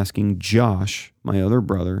mom asking Josh, my other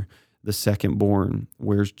brother, the second born,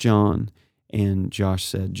 where's John? And Josh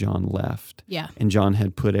said John left. Yeah. And John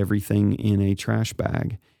had put everything in a trash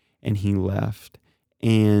bag and he left.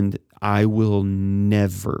 And I will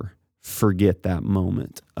never forget that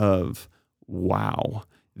moment of, wow,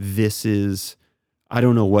 this is, I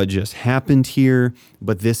don't know what just happened here,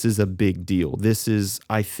 but this is a big deal. This is,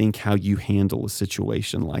 I think, how you handle a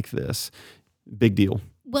situation like this. Big deal.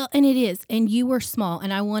 Well, and it is. And you were small.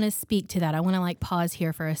 And I want to speak to that. I want to pause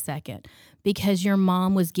here for a second because your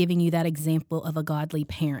mom was giving you that example of a godly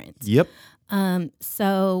parent. Yep.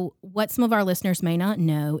 So what some of our listeners may not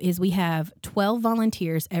know is we have 12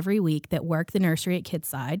 volunteers every week that work the nursery at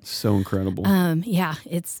Kidside. So incredible. Yeah,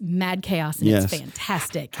 it's mad chaos and It's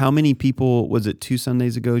fantastic. How many people, was it 2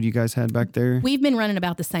 Sundays ago you guys had back there? We've been running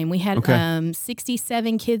about the same. We had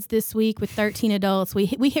 67 kids this week with 13 adults. We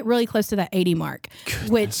hit really close to that 80 mark,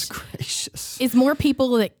 Goodness gracious. is more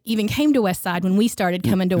people that even came to Westside when we started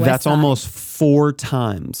coming to Westside. That's almost 4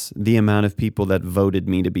 times the amount of people that voted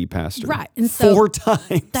me to be pastor. Right. And so 4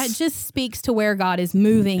 times. That just speaks to where God is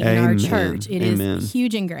moving in our church. It is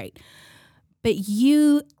huge and great. But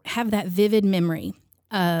you have that vivid memory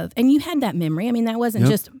of, and you had that memory. I mean, that wasn't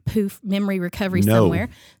just poof, memory recovery somewhere.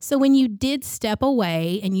 So when you did step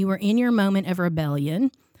away and you were in your moment of rebellion,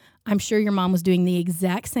 I'm sure your mom was doing the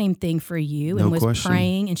exact same thing for you and was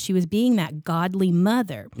praying, and she was being that godly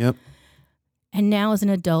mother. Yep. And now as an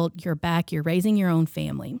adult, you're back, you're raising your own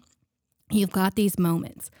family. You've got these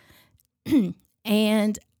moments.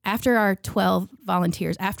 And after our 12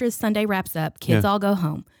 volunteers, after Sunday wraps up, kids all go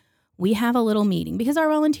home. We have a little meeting because our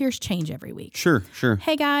volunteers change every week. Sure.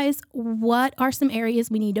 Hey guys, what are some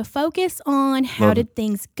areas we need to focus on? How did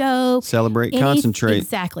things go? Celebrate, concentrate.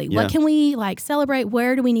 Exactly. Yeah. What can we celebrate?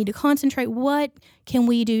 Where do we need to concentrate? What can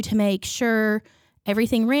we do to make sure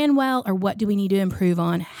everything ran well, or what do we need to improve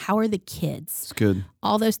on? How are the kids? It's good.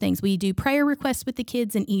 All those things. We do prayer requests with the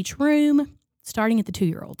kids in each room, starting at the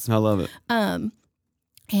 2-year-olds. I love it.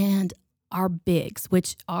 And our bigs,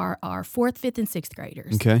 which are our 4th, 5th, and 6th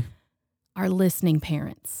graders, are listening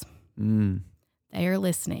parents. They are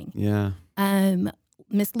listening. Yeah.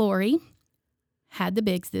 Miss Lori had the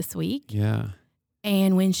bigs this week. Yeah.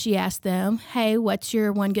 And when she asked them, hey, what's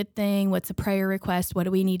your one good thing? What's a prayer request? What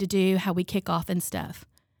do we need to do? How we kick off and stuff?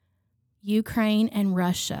 Ukraine and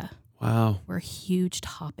Russia were huge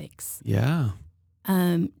topics. Yeah.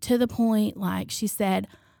 To the point, she said,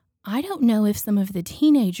 I don't know if some of the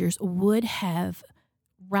teenagers would have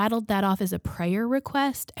rattled that off as a prayer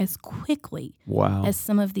request as quickly as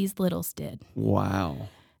some of these littles did. Wow.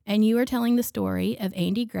 And you were telling the story of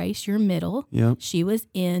Andy Grace, your middle. Yep. She was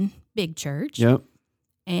in big church. Yep.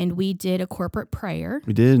 And we did a corporate prayer.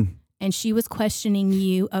 We did. And she was questioning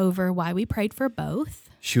you over why we prayed for both.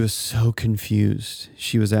 She was so confused.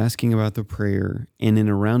 She was asking about the prayer, and in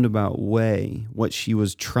a roundabout way, what she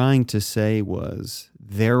was trying to say was,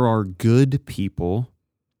 there are good people,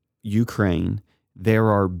 Ukraine, there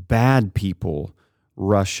are bad people,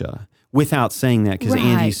 Russia. Without saying that, because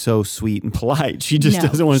Andy's so sweet and polite. She just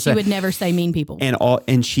doesn't want to say. She would never say mean people.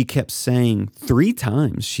 And she kept saying 3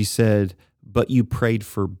 times, she said, but you prayed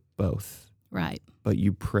for both. Right. But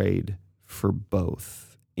you prayed for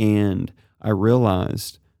both. And I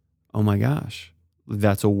realized, oh my gosh,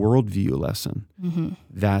 that's a worldview lesson. Mm-hmm.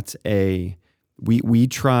 That's we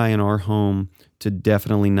try in our home to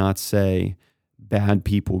definitely not say bad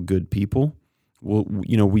people, good people. Well,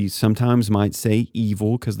 we sometimes might say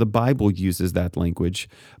evil because the Bible uses that language.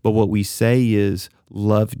 But what we say is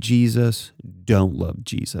love Jesus, don't love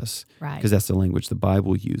Jesus. Right. Because that's the language the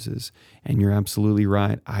Bible uses. And you're absolutely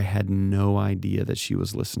right. I had no idea that she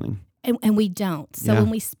was listening. And we don't. So when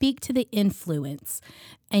we speak to the influence,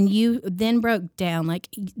 and you then broke down,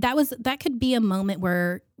 that could be a moment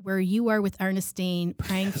where you are with Ernestine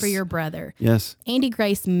praying for your brother. Yes. Andy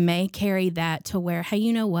Grace may carry that to where, hey,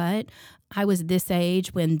 you know what? I was this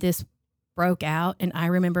age when this broke out, and I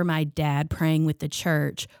remember my dad praying with the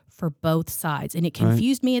church for both sides. And it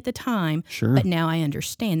confused me at the time, but now I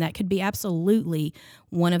understand. That could be absolutely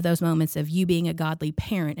one of those moments of you being a godly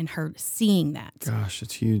parent and her seeing that. Gosh,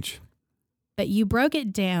 it's huge. But you broke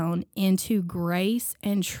it down into grace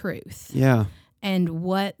and truth. Yeah. And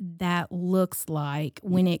what that looks like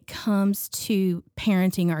when it comes to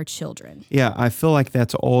parenting our children. Yeah, I feel like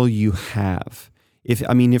that's all you have. If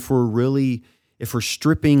we're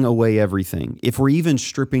stripping away everything, if we're even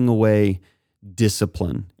stripping away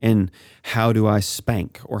discipline and how do I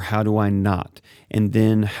spank or how do I not? And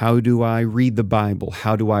then how do I read the Bible?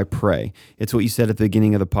 How do I pray? It's what you said at the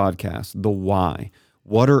beginning of the podcast, the why.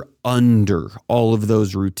 what are under all of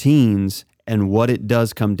those routines? And what it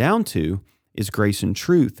does come down to is grace and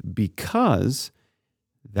truth, because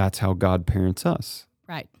that's how God parents us.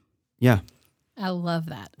 Right. Yeah. I love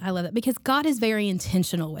that. Because God is very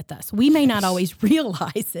intentional with us. We may not always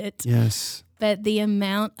realize it. Yes. But the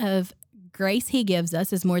amount of grace he gives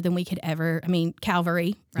us is more than we could ever.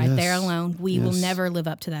 Calvary, right there alone, we will never live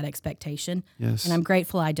up to that expectation. Yes. And I'm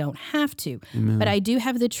grateful I don't have to. Amen. But I do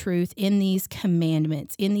have the truth in these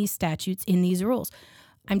commandments, in these statutes, in these rules.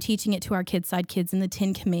 I'm teaching it to our Kidside kids in the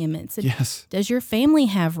 10 Commandments. And yes. Does your family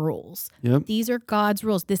have rules? Yep. These are God's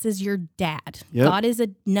rules. This is your dad. Yep. God is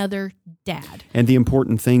another dad. And the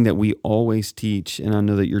important thing that we always teach, and I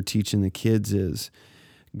know that you're teaching the kids, is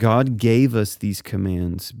God gave us these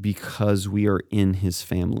commands because we are in his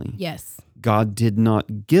family. Yes. God did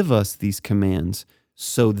not give us these commands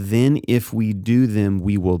so then if we do them,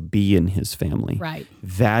 we will be in his family. Right.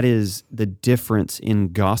 That is the difference in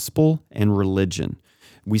gospel and religion.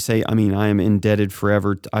 We say, I am indebted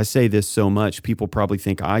forever. I say this so much, people probably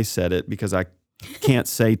think I said it because I can't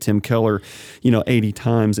say Tim Keller, 80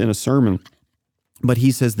 times in a sermon. But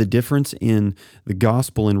he says the difference in the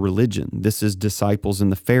gospel and religion, this is disciples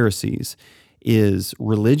and the Pharisees, is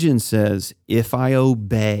religion says, if I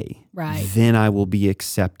obey, then I will be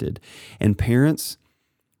accepted. And parents,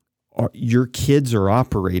 your kids are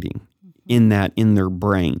operating in that in their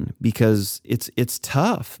brain, because it's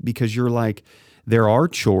tough, because you're like, there are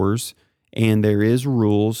chores and there is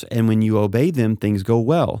rules, and when you obey them, things go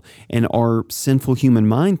well. And our sinful human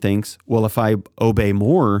mind thinks, well, if I obey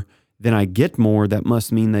more, then I get more. That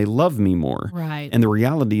must mean they love me more. Right. And the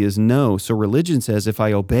reality is no. So religion says, if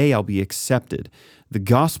I obey, I'll be accepted. The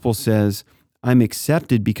gospel says, I'm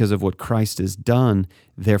accepted because of what Christ has done,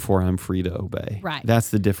 therefore I'm free to obey. Right. That's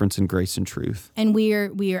the difference in grace and truth. And we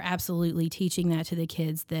are absolutely teaching that to the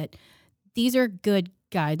kids, that these are good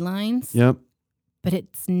guidelines. Yep. But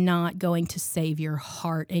it's not going to save your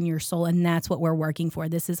heart and your soul. And that's what we're working for.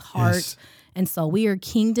 This is heart and soul. We are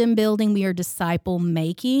kingdom building. We are disciple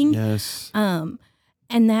making. Yes. And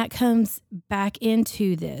that comes back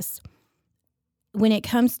into this. When it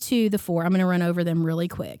comes to the 4, I'm going to run over them really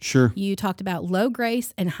quick. Sure. You talked about low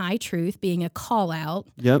grace and high truth being a call out.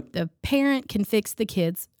 Yep. The parent can fix the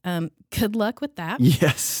kids. Good luck with that.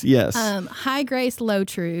 Yes. High grace, low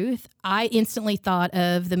truth. I instantly thought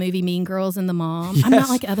of the movie Mean Girls and the mom. Yes. I'm not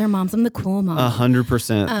like other moms. I'm the cool mom.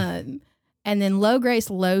 100%. And then low grace,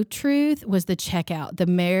 low truth was the checkout, the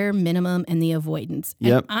bare minimum, and the avoidance.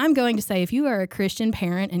 Yep. And I'm going to say, if you are a Christian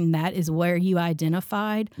parent and that is where you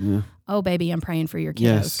identified, oh, baby, I'm praying for your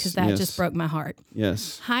kiddos, because that just broke my heart.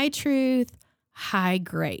 Yes. High truth, high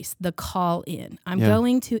grace, the call in. I'm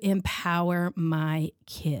going to empower my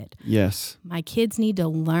kid. Yes. My kids need to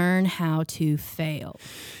learn how to fail.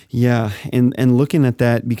 Yeah, and looking at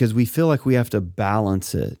that, because we feel like we have to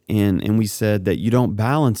balance it, and we said that you don't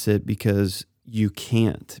balance it because you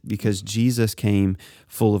can't, because Jesus came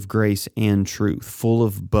full of grace and truth, full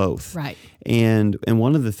of both. Right. And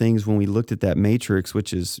one of the things when we looked at that matrix,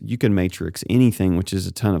 which is, you can matrix anything, which is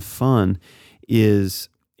a ton of fun, is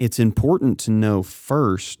it's important to know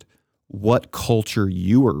first what culture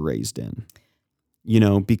you were raised in,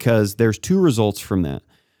 because there's 2 results from that.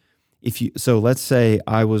 So let's say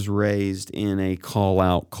I was raised in a call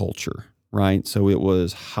out culture, right? So it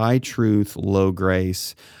was high truth, low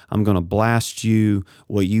grace. I'm going to blast you.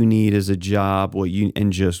 What you need is a job,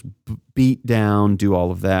 and just beat down, do all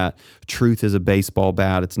of that. Truth is a baseball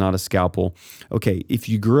bat. It's not a scalpel. Okay. If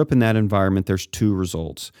you grew up in that environment, there's 2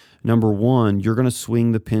 results. Number 1, you're going to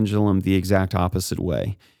swing the pendulum the exact opposite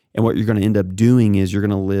way. And what you're going to end up doing is you're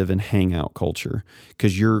going to live in hangout culture,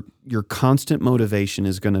 because your constant motivation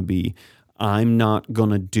is going to be, I'm not going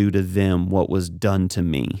to do to them what was done to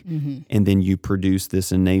me. Mm-hmm. And then you produce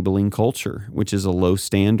this enabling culture, which is a low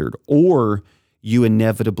standard. Or you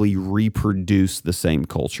inevitably reproduce the same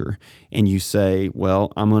culture and you say,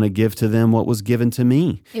 well, I'm going to give to them what was given to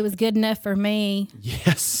me. It was good enough for me.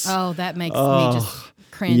 Yes. Oh, that makes me just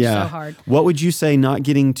cringe so hard. What would you say, not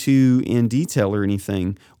getting too in detail or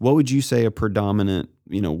anything, what would you say a predominant,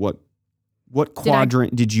 what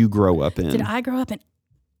quadrant did you grow up in? Did I grow up in?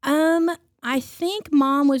 I think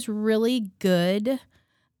Mom was really good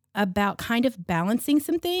about kind of balancing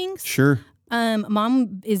some things. Sure.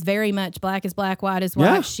 Mom is very much black is black, white is white.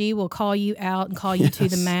 Yeah. She will call you out and call you to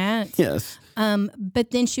the mat. Yes. But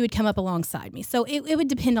then she would come up alongside me. So it would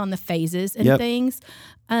depend on the phases and things.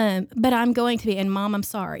 But I'm going to be, and Mom, I'm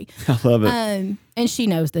sorry. I love it. And she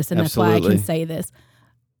knows this, and that's why I can say this.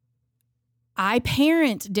 I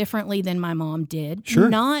parent differently than my mom did. Sure.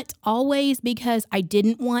 Not always because I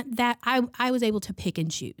didn't want that. I was able to pick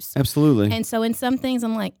and choose. Absolutely. And so in some things,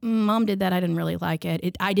 I'm like, Mom did that. I didn't really like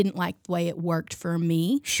it. I didn't like the way it worked for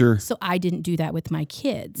me. Sure. So I didn't do that with my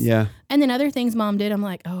kids. Yeah. And then other things Mom did, I'm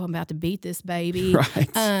like, oh, I'm about to beat this baby. Right.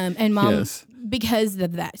 And Mom, Yes. because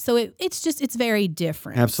of that. So it's very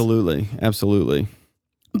different. Absolutely. Absolutely.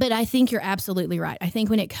 But I think you're absolutely right. I think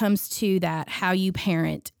when it comes to that, how you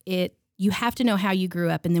parent, you have to know how you grew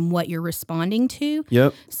up and then what you're responding to.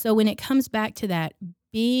 Yep. So when it comes back to that,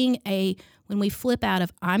 when we flip out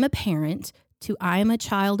of I'm a parent to I am a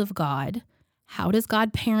child of God, how does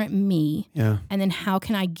God parent me? Yeah. And then how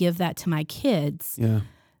can I give that to my kids? Yeah.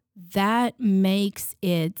 That makes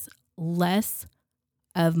it less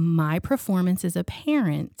of my performance as a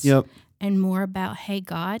parent. Yep. And more about, hey,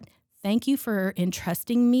 God, thank you for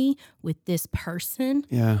entrusting me with this person.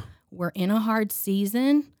 Yeah. We're in a hard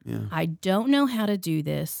season. Yeah. I don't know how to do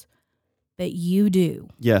this, but you do.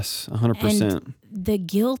 Yes, 100%. And the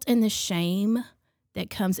guilt and the shame that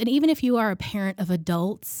comes, and even if you are a parent of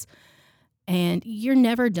adults and you're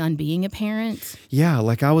never done being a parent. Yeah,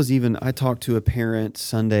 like I talked to a parent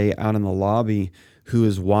Sunday out in the lobby who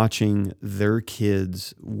is watching their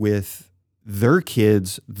kids with their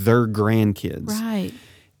grandkids. Right.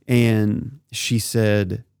 And she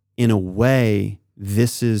said, in a way,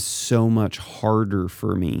 this is so much harder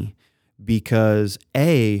for me because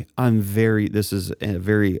this is a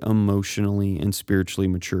very emotionally and spiritually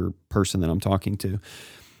mature person that I'm talking to.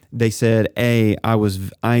 They said, I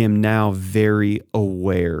am now very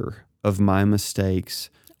aware of my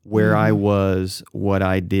mistakes, where I was, what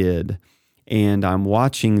I did, and I'm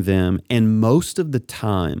watching them. And most of the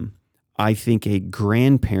time, I think a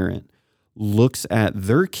grandparent looks at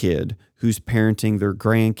their kid who's parenting their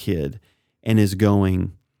grandkid and is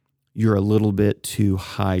going, you're a little bit too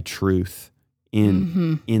high truth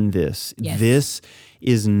in this. Yes. This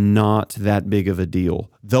is not that big of a deal.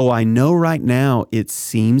 Though I know right now it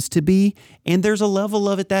seems to be, and there's a level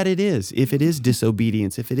of it that it is. If it is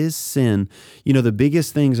disobedience, if it is sin, the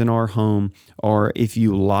biggest things in our home are if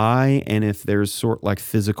you lie and if there's sort like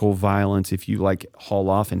physical violence, if you like haul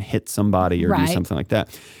off and hit somebody or do something like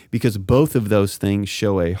that. Because both of those things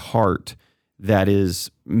show a heart that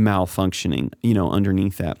is malfunctioning,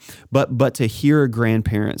 underneath that. But to hear a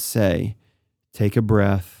grandparent say, take a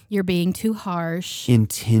breath. You're being too harsh. In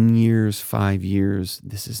 10 years, 5 years,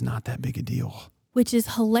 this is not that big a deal. Which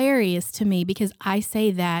is hilarious to me because I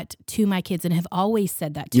say that to my kids and have always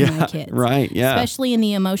said that to my kids. Right, yeah. Especially in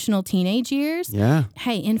the emotional teenage years. Yeah.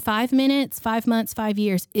 Hey, in 5 minutes, 5 months, 5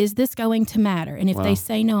 years, is this going to matter? And if they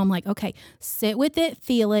say no, I'm like, okay, sit with it,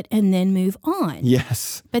 feel it, and then move on.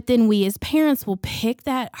 Yes. But then we as parents will pick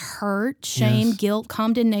that hurt, shame, guilt,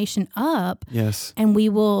 condemnation up. Yes. And we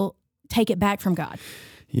will take it back from God.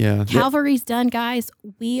 Yeah. Calvary's done, guys.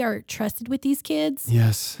 We are trusted with these kids.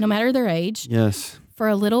 Yes. No matter their age. Yes. For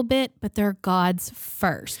a little bit, but they're God's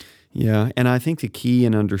first. Yeah. And I think the key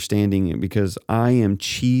in understanding it, because I am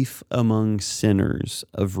chief among sinners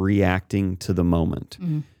of reacting to the moment.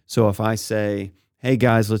 Mm-hmm. So if I say, hey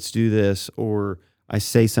guys, let's do this, or I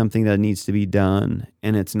say something that needs to be done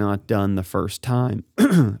and it's not done the first time,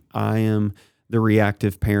 I am the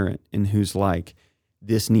reactive parent and who's like,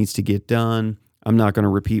 this needs to get done. I'm not going to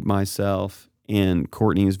repeat myself. And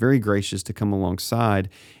Courtney is very gracious to come alongside.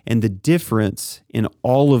 And the difference in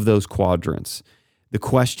all of those quadrants, the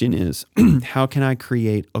question is, how can I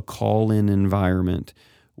create a call-in environment,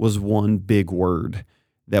 was one big word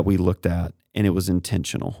that we looked at, and it was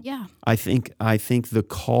intentional. Yeah. I think the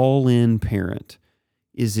call-in parent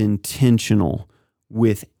is intentional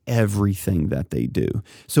with everything that they do.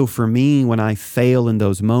 So for me, when I fail in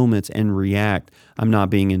those moments and react, I'm not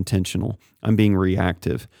being intentional. I'm being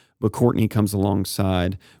reactive. But Courtney comes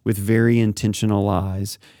alongside with very intentional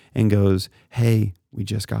eyes and goes, hey, we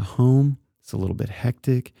just got home. It's a little bit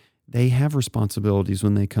hectic. They have responsibilities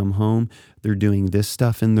when they come home. They're doing this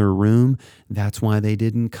stuff in their room. That's why they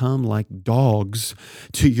didn't come like dogs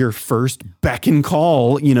to your first beck and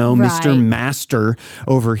call, right. Mr. Master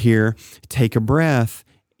over here. Take a breath.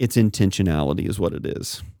 It's intentionality is what it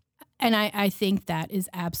is. And I think that is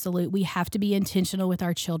absolute. We have to be intentional with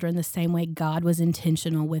our children the same way God was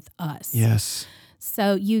intentional with us. Yes.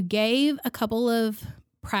 So you gave a couple of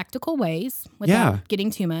practical ways without getting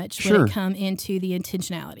too much when it come into the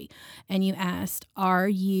intentionality. And you asked, are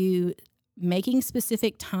you making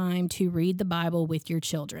specific time to read the Bible with your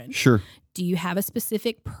children? Sure. Do you have a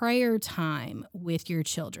specific prayer time with your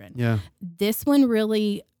children? Yeah. This one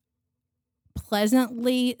really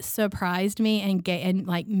pleasantly surprised me and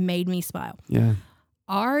made me smile. Yeah.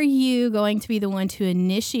 Are you going to be the one to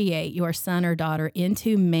initiate your son or daughter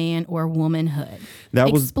into man or womanhood?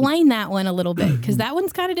 Explain that one a little bit, because that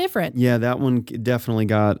one's kind of different. Yeah, that one definitely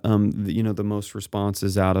got the most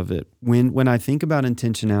responses out of it. When I think about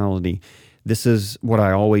intentionality, this is what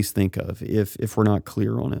I always think of if we're not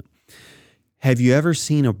clear on it. Have you ever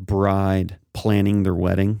seen a bride planning their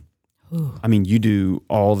wedding? Ooh. I mean, you do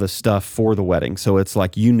all the stuff for the wedding, so it's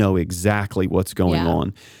like you know exactly what's going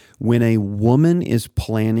on. When a woman is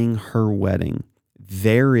planning her wedding,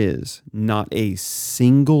 there is not a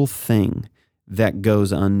single thing that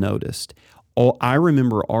goes unnoticed. I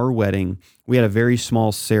remember our wedding, we had a very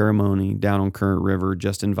small ceremony down on Current River,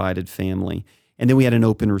 just invited family, and then we had an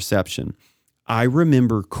open reception. I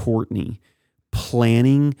remember Courtney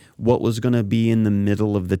planning what was going to be in the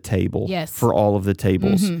middle of the table for all of the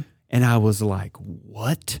tables. Mm-hmm. And I was like,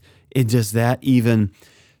 what? It does that even...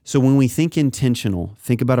 So when we think intentional,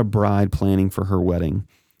 think about a bride planning for her wedding.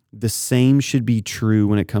 The same should be true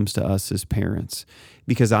when it comes to us as parents,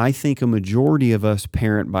 because I think a majority of us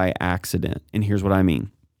parent by accident. And here's what I mean.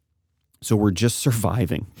 So we're just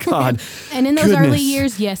surviving. God. And in those early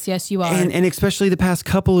years, yes, you are. And especially the past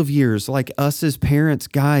couple of years, like us as parents,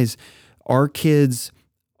 guys, our kids,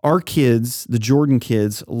 the Jordan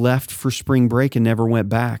kids, left for spring break and never went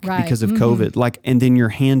back because of COVID. And then you're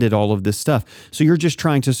handed all of this stuff. So you're just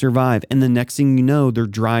trying to survive. And the next thing you know, they're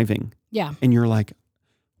driving. Yeah. And you're like,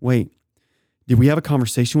 wait, did we have a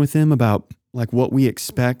conversation with them about like what we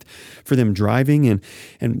expect for them driving? And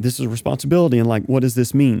this is a responsibility. And like, what does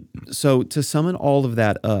this mean? So to sum all of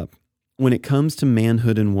that up, when it comes to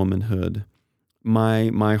manhood and womanhood,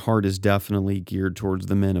 my heart is definitely geared towards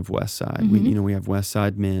the men of Westside. Mm-hmm. We have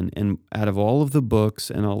Westside men, and out of all of the books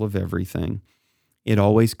and all of everything, it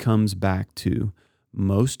always comes back to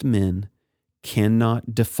most men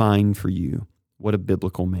cannot define for you what a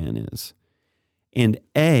biblical man is. And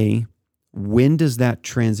when does that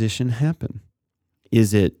transition happen?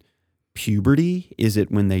 Is it puberty? Is it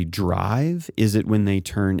when they drive? Is it when they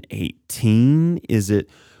turn 18?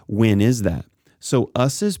 When is that? So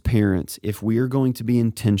us as parents, if we are going to be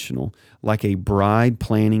intentional, like a bride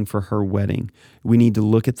planning for her wedding, we need to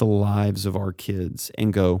look at the lives of our kids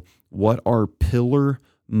and go, what are pillar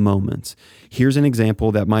moments? Here's an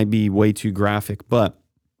example that might be way too graphic, but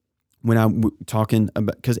when I'm talking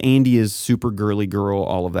about, because Andy is super girly girl,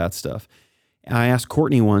 all of that stuff. And I asked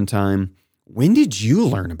Courtney one time, when did you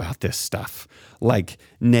learn about this stuff? Like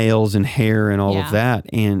nails and hair and all of that.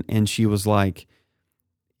 And she was like,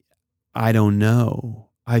 I don't know.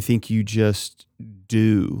 I think you just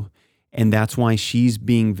do. And that's why she's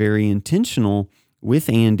being very intentional with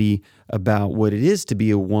Andy about what it is to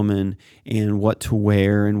be a woman and what to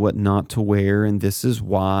wear and what not to wear. And this is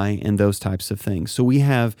why, and those types of things. So we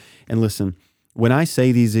have, and listen, when I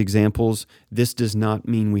say these examples, this does not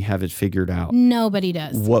mean we have it figured out. Nobody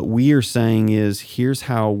does. What we are saying is, here's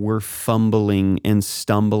how we're fumbling and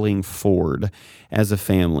stumbling forward as a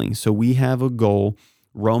family. So we have a goal.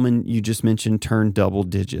 Roman, you just mentioned, turned double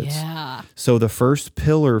digits. Yeah. So the first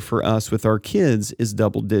pillar for us with our kids is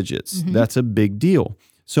double digits. Mm-hmm. That's a big deal.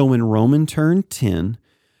 So when Roman turned 10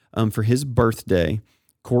 for his birthday,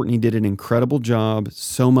 Courtney did an incredible job,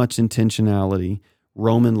 so much intentionality.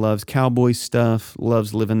 Roman loves cowboy stuff,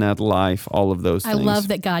 loves living that life, all of those things. I love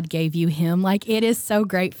that God gave you him. Like, it is so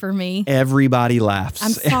great for me. Everybody laughs.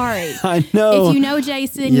 I'm sorry. I know. If you know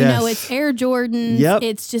Jason, you know it's Air Jordans. Yep.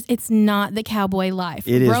 It's not the cowboy life.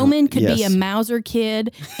 It Roman could be a Mauser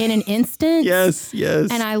kid in an instant. Yes.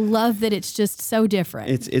 And I love that it's just so different.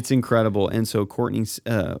 It's incredible. And so Courtney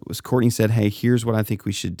said, hey, here's what I think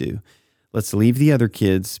we should do. Let's leave the other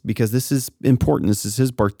kids because this is important. This is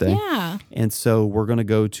his birthday. Yeah. And so we're going to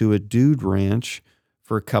go to a dude ranch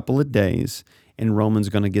for a couple of days, and Roman's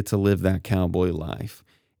going to get to live that cowboy life.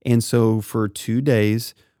 And so for 2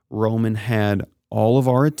 days, Roman had all of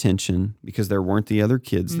our attention because there weren't the other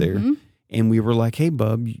kids there. And we were like, hey,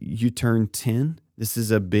 bub, you turned 10. This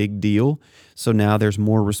is a big deal. So now there's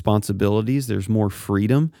more responsibilities. There's more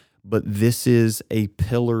freedom. But this is a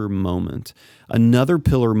pillar moment. Another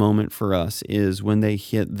pillar moment for us is when they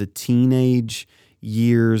hit the teenage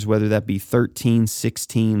years, whether that be 13,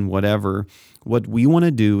 16, whatever. What we want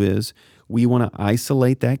to do is we want to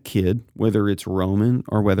isolate that kid, whether it's Roman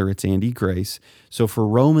or whether it's Andy Grace. So for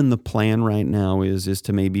Roman, the plan right now is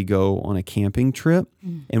to maybe go on a camping trip.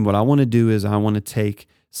 And what I want to do is I want to take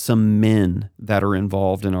some men that are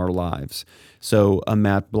involved in our lives. So a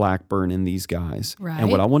Matt Blackburn and these guys. Right. And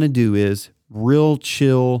what I want to do is real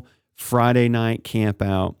chill Friday night camp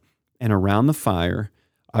out, and around the fire,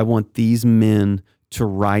 I want these men to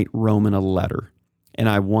write Roman a letter, and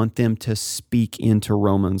I want them to speak into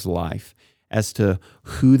Roman's life. as to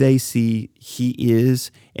who they see he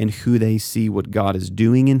is and who they see what God is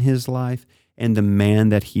doing in his life and the man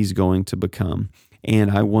that he's going to become.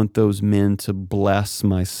 And I want those men to bless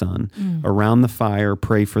my son. Around the fire,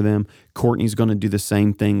 pray for them. Courtney's going to do the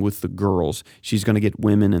same thing with the girls. She's going to get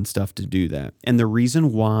women and stuff to do that. And the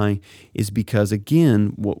reason why is because,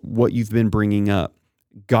 again, what you've been bringing up,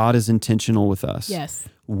 God is intentional with us. Yes.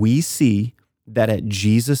 We see that at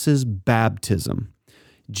Jesus's baptism,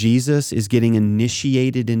 Jesus is getting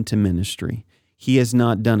initiated into ministry. He has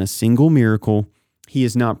not done a single miracle. He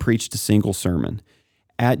has not preached a single sermon.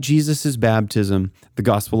 At Jesus' baptism, the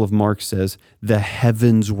Gospel of Mark says, the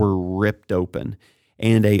heavens were ripped open,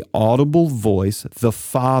 and an audible voice, the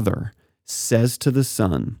Father, says to the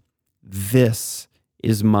Son, "This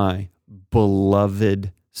is my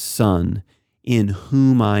beloved Son, in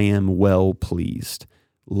whom I am well pleased.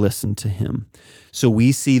 Listen to him." So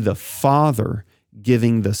we see the Father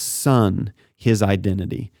giving the Son his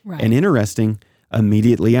identity. Right. And interesting,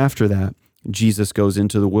 immediately after that, Jesus goes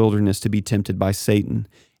into the wilderness to be tempted by Satan.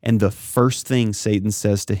 And the first thing Satan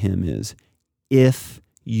says to him is, "If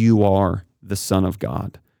you are the Son of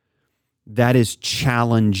God." That is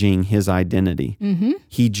challenging his identity. Mm-hmm.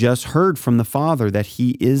 He just heard from the Father that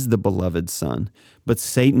he is the beloved Son. But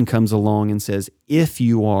Satan comes along and says, "If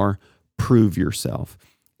you are, prove yourself."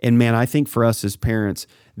 And man, I think for us as parents,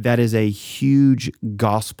 that is a huge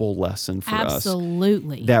gospel lesson for us.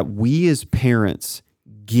 Absolutely. That we as parents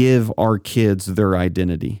give our kids their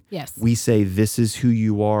identity. Yes. We say, this is who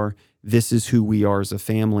you are. This is who we are as a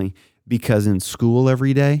family. Because in school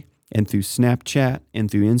every day and through Snapchat and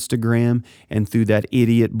through Instagram and through that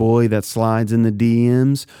idiot boy that slides in the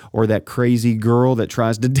DMs or that crazy girl that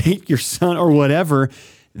tries to date your son or whatever,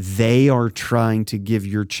 they are trying to give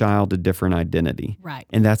your child a different identity. Right.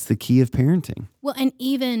 And that's the key of parenting. Well, and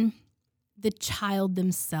even the child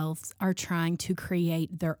themselves are trying to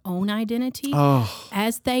create their own identity. Oh,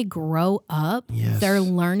 As they grow up, yes. they're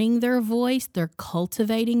learning their voice, they're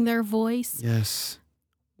cultivating their voice. Yes.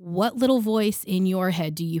 What little voice in your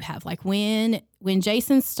head do you have? Like when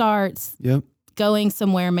Jason starts Yep. going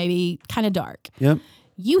somewhere maybe kind of dark, Yep.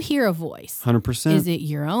 you hear a voice. 100%. Is it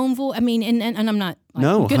your own voice? I mean, and I'm not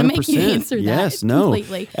No, going to make you 100%. answer that Yes, no.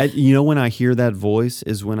 completely. You know, when I hear that voice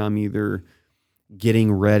is when I'm either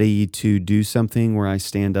getting ready to do something where I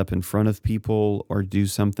stand up in front of people or do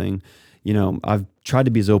something. You know, I've tried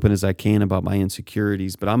to be as open as I can about my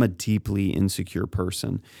insecurities, but I'm a deeply insecure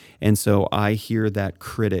person. And so I hear that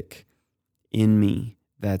critic in me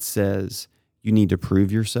that says, you need to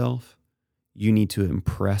prove yourself. You need to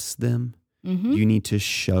impress them. Mm-hmm. You need to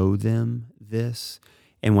show them this.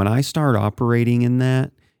 And when I start operating in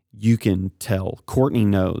that, you can tell. Courtney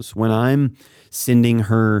knows when I'm sending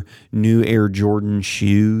her new Air Jordan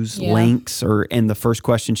shoes, links, and the first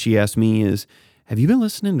question she asks me is, have you been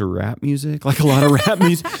listening to rap music? Like a lot of rap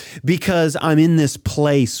music? Because I'm in this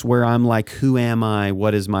place where I'm like, who am I?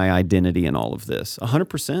 What is my identity in all of this?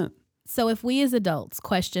 100%. So if we as adults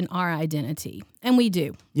question our identity, and we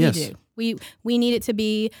do, Yes. we do. We need it to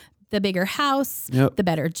be the bigger house, Yep. the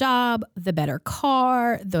better job, the better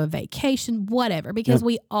car, the vacation, whatever, because Yep.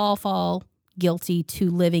 we all fall guilty to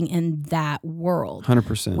living in that world.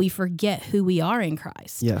 100%. We forget who we are in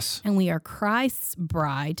Christ. Yes. And we are Christ's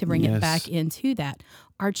bride to bring Yes. it back into that.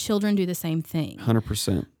 Our children do the same thing.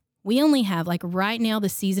 100%. We only have, like right now, the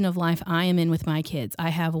season of life I am in with my kids. I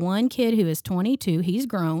have one kid who is 22. He's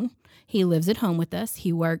grown. He lives at home with us.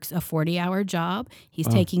 He works a 40-hour job. He's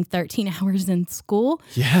taking 13 hours in school.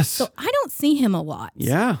 Yes. So I don't see him a lot.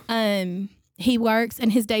 Yeah. He works,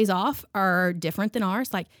 and his days off are different than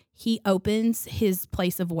ours. Like, he opens his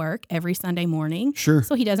place of work every Sunday morning. Sure.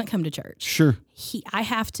 So he doesn't come to church. Sure. I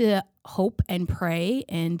have to hope and pray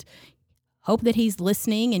and hope that he's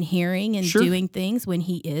listening and hearing and Sure. doing things when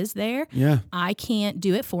he is there. Yeah. I can't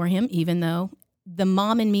do it for him, even though the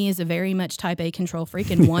mom in me is a very much type A control freak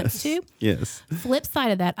and wants to. Yes. Flip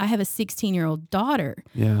side of that, I have a 16-year-old daughter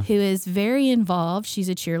Yeah. who is very involved. She's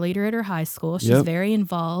a cheerleader at her high school. She's Yep. very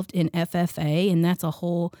involved in FFA, and that's a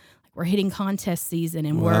whole, like, we're hitting contest season,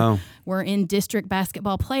 and Wow. we're in district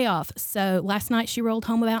basketball playoff. So last night she rolled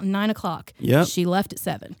home about 9 o'clock. Yep. She left at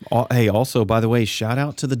 7. Hey, also, by the way, shout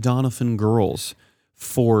out to the Donovan girls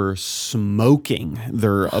for smoking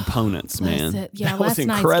their opponents, man. Yeah, that was last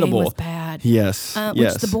incredible. night's game was bad. Yes. Which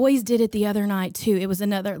yes. the boys did it the other night too. It was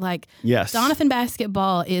another, like, Yes. Donovan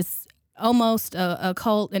basketball is almost a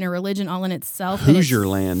cult and a religion all in itself. and it's Hoosier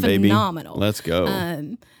land, baby. phenomenal. Let's go.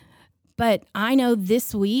 But I know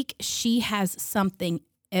this week she has something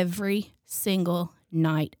every single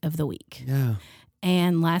night of the week. yeah.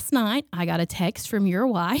 And last night, I got a text from your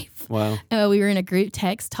wife. Wow. We were in a group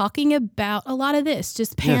text talking about a lot of this,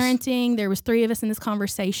 just parenting. Yes. There was 3 of us in this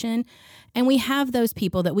conversation. And we have those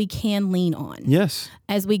people that we can lean on. Yes.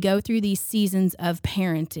 As we go through these seasons of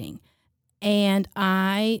parenting. And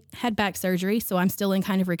I had back surgery, so I'm still in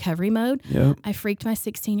kind of recovery mode. Yep. I freaked my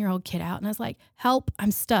 16-year-old kid out, and I was like, help, I'm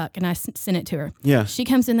stuck. And I sent it to her. Yeah. She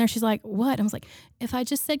comes in there, she's like, what? I was like, if I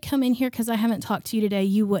just said come in here because I haven't talked to you today,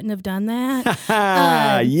 you wouldn't have done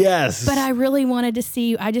that. Yes. But I really wanted to see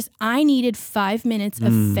you. I needed 5 minutes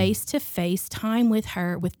of face-to-face time with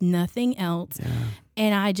her with nothing else. Yeah.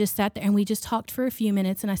 And I just sat there and we just talked for a few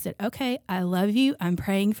minutes and I said, okay, I love you. I'm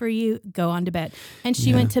praying for you. Go on to bed. And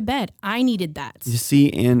she went to bed. I needed that. You see,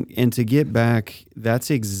 and to get back, that's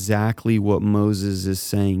exactly what Moses is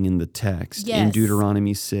saying in the text in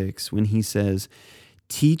Deuteronomy 6 when he says,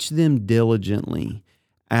 teach them diligently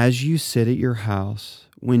as you sit at your house,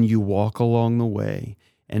 when you walk along the way,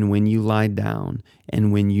 and when you lie down,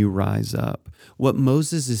 and when you rise up. What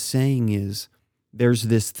Moses is saying is there's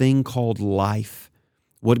this thing called life.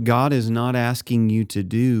 What God is not asking you to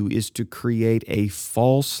do is to create a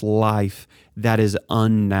false life that is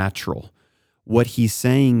unnatural. What he's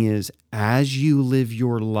saying is, as you live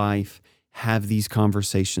your life, have these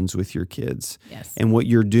conversations with your kids. Yes. And what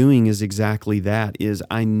you're doing is exactly that, is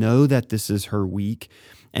I know that this is her week,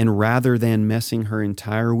 and rather than messing her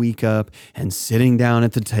entire week up and sitting down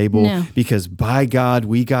at the table, because by God,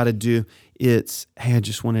 we got to do, it's, hey, I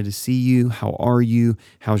just wanted to see you. How are you?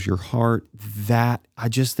 How's your heart? I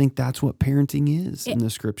just think that's what parenting is in the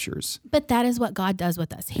scriptures. But that is what God does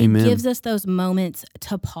with us. He Amen. Gives us those moments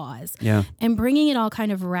to pause. Yeah. And bringing it all,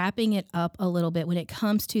 kind of wrapping it up a little bit when it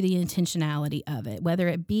comes to the intentionality of it, whether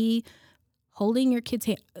it be holding your kid's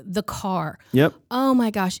hand, the car. Yep. Oh my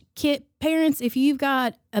gosh. Parents, if you've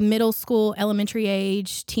got a middle school, elementary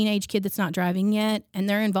age, teenage kid that's not driving yet, and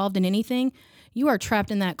they're involved in anything, you are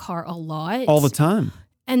trapped in that car a lot. All the time.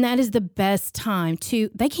 And that is the best time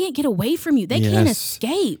they can't get away from you. They can't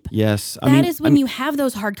escape. Yes. That is when you have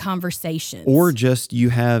those hard conversations. Or just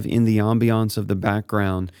you have in the ambiance of the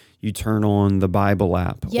background, you turn on the Bible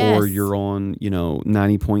app, or you're on,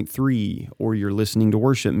 90.3, or you're listening to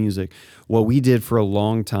worship music. What we did for a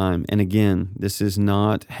long time, and again, this is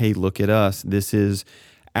not, hey, look at us. This is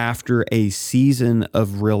after a season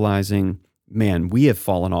of realizing, man, we have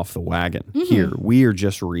fallen off the wagon here. We are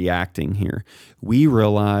just reacting here. We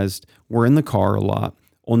realized we're in the car a lot.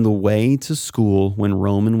 On the way to school, when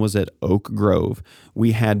Roman was at Oak Grove,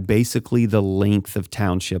 we had basically the length of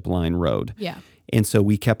Township Line Road. Yeah. And so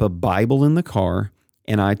we kept a Bible in the car,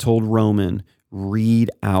 and I told Roman,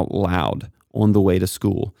 read out loud on the way to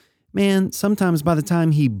school. Man, sometimes by the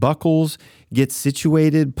time he buckles, gets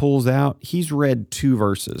situated, pulls out, he's read 2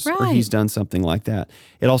 verses or he's done something like that.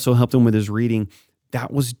 It also helped him with his reading.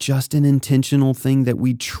 That was just an intentional thing that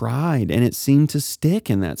we tried, and it seemed to stick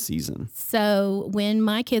in that season. So when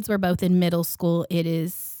my kids were both in middle school,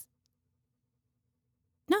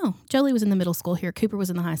 Jolie was in the middle school here. Cooper was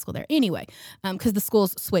in the high school there. Anyway, because the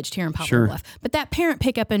schools switched here in Poplar Bluff. But that parent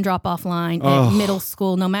pick up and drop off line at middle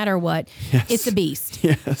school, no matter what, it's a beast.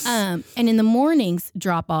 Yes. And in the mornings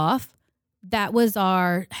drop off, that was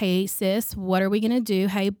our, hey, sis, what are we going to do?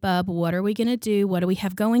 Hey, bub, what are we going to do? What do we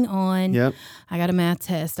have going on? Yep. I got a math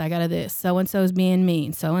test. I got a this. So-and-so's being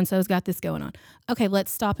mean. So-and-so's got this going on. Okay,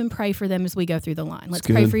 let's stop and pray for them as we go through the line. Let's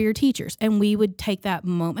pray for your teachers. And we would take that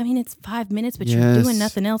moment. I mean, it's 5 minutes, but you're doing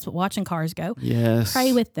nothing else but watching cars go. Yes.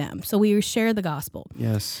 Pray with them. So we share the gospel.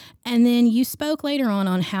 Yes. And then you spoke later on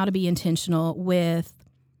how to be intentional with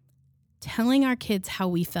telling our kids how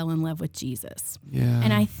we fell in love with Jesus. Yeah.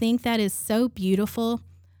 And I think that is so beautiful.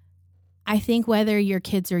 I think whether your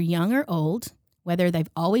kids are young or old, whether they've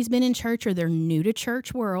always been in church or they're new to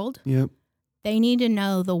church world, they need to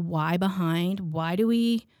know the why behind why.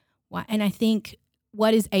 And I think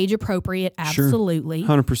what is age appropriate, absolutely.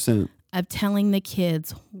 100%. Of telling the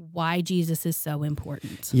kids why Jesus is so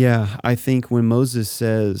important. Yeah, I think when Moses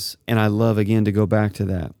says, and I love again to go back to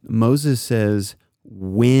that, Moses says,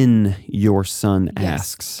 when your son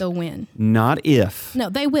asks. The when. Not if. No,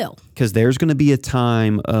 they will. Because there's going to be a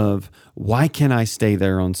time of, why can I stay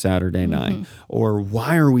there on Saturday night? Or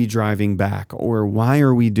why are we driving back? Or why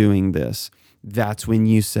are we doing this? That's when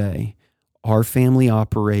you say, our family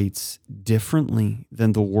operates differently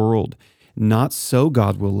than the world. Not so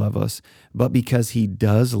God will love us, but because he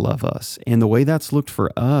does love us. And the way that's looked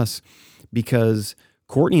for us, because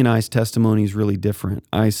Courtney and I's testimony is really different.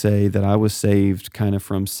 I say that I was saved kind of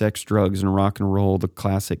from sex, drugs, and rock and roll, the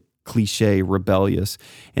classic cliche, rebellious.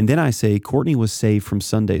 And then I say Courtney was saved from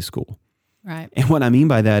Sunday school. Right. And what I mean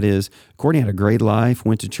by that is Courtney had a great life,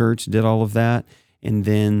 went to church, did all of that. And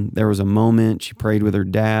then there was a moment she prayed with her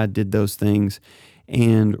dad, did those things.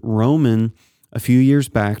 And Roman, a few years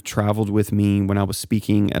back, traveled with me when I was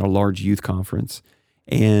speaking at a large youth conference.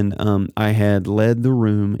 And I had led the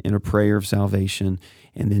room in a prayer of salvation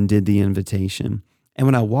and then did the invitation. And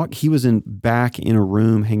when I walked, he was back in a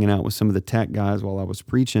room hanging out with some of the tech guys while I was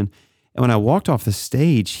preaching. And when I walked off the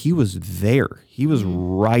stage, he was there. He was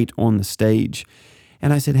right on the stage.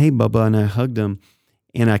 And I said, "Hey, Bubba," and I hugged him.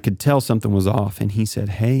 And I could tell something was off. And he said,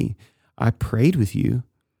 "Hey, I prayed with you."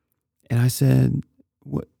 And I said,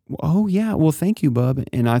 "What? Oh, yeah. Well, thank you, Bub."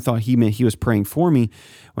 And I thought he meant he was praying for me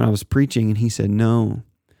when I was preaching. And he said, "No,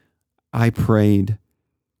 I prayed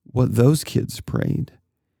what those kids prayed."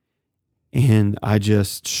 And I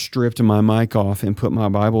just stripped my mic off and put my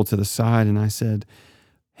Bible to the side. And I said,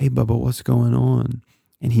 "Hey, Bubba, what's going on?"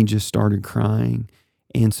 And he just started crying.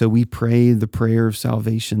 And so we prayed the prayer of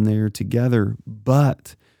salvation there together.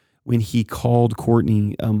 But when he called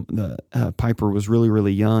Courtney, Piper was really,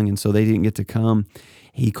 really young, and so they didn't get to come.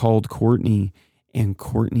 He called Courtney, and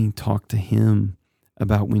Courtney talked to him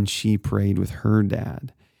about when she prayed with her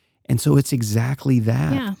dad. And so it's exactly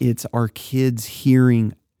that. Yeah. It's our kids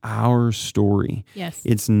hearing our story. Yes.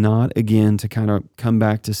 It's not, again, to kind of come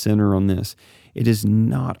back to center on this. It is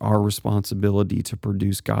not our responsibility to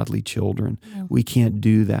produce godly children. No. We can't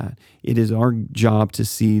do that. It is our job to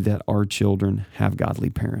see that our children have godly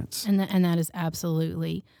parents. And that is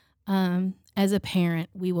absolutely, as a parent,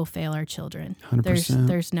 we will fail our children. 100%.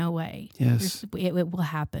 There's no way. Yes. It will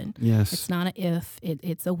happen. Yes. It's not an if,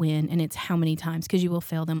 it's a when, and it's how many times, because you will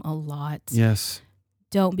fail them a lot. Yes.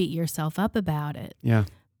 Don't beat yourself up about it. Yeah.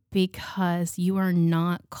 Because you are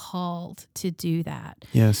not called to do that.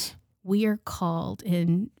 Yes. We are called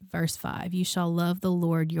in verse 5, "You shall love the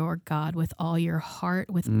Lord your God with all your heart,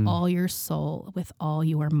 with all your soul, with all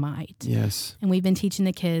your might." Yes. And we've been teaching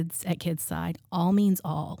the kids at Kids Side, all means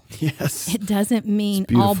all. Yes. It doesn't mean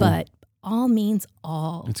all but. All means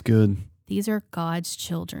all. It's good. These are God's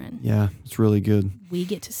children. Yeah, it's really good. We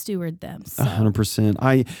get to steward them. 100%.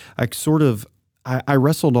 I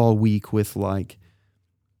wrestled all week with when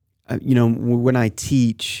I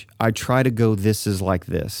teach, I try to go, this is like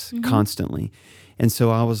this constantly. And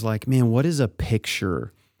so I was like, man, what is a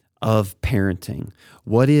picture of parenting?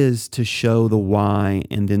 What is to show the why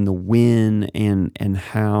and then the when and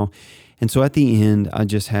how? And so at the end, I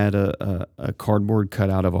just had a cardboard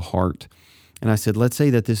cutout of a heart. And I said, let's say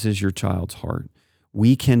that this is your child's heart.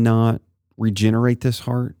 We cannot regenerate this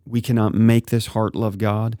heart. We cannot make this heart love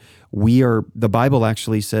God. The Bible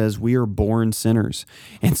actually says we are born sinners.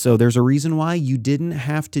 And so there's a reason why you didn't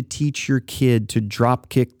have to teach your kid to drop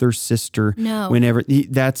kick their sister. No. Whenever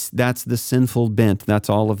that's the sinful bent. That's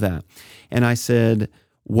all of that. And I said,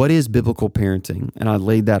 what is biblical parenting? And I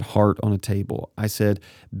laid that heart on a table. I said,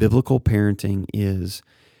 biblical parenting is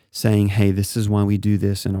saying, hey, this is why we do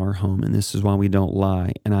this in our home, and this is why we don't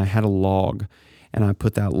lie. And I had a log, and I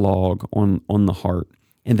put that log on the heart.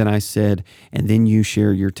 And then I said, and then you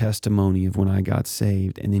share your testimony of when I got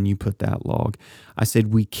saved, and then you put that log. I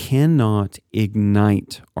said, we cannot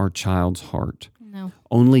ignite our child's heart. No.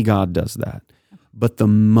 Only God does that. But the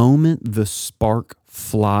moment the spark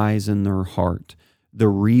flies in their heart, the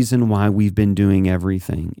reason why we've been doing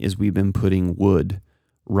everything is we've been putting wood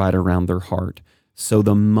right around their heart. So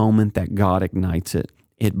the moment that God ignites it,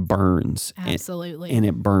 it burns. Absolutely. And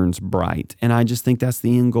it burns bright. And I just think that's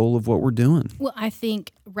the end goal of what we're doing. Well, I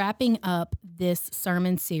think wrapping up this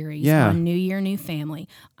sermon series on New Year, New Family,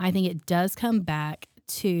 I think it does come back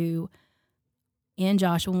to, in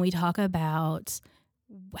Joshua, when we talk about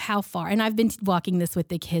how far, and I've been walking this with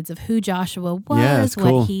the kids of who Joshua was,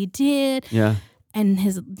 what he did. Yeah. And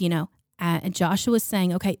his, Joshua's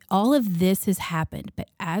saying, okay, all of this has happened, but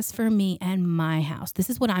as for me and my house, this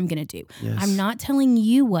is what I'm going to do. Yes. I'm not telling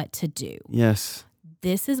you what to do. Yes.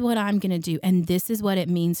 This is what I'm going to do, and this is what it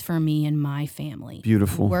means for me and my family.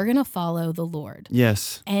 Beautiful. We're going to follow the Lord.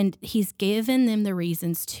 Yes. And he's given them the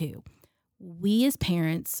reasons too. We as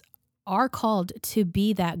parents are called to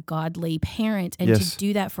be that godly parent and to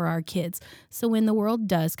do that for our kids. So when the world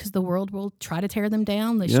does, because the world will try to tear them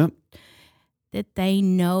down, that they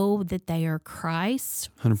know that they are Christ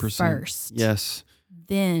 100%. first. Yes.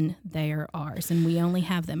 Then they are ours, and we only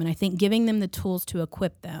have them. And I think giving them the tools to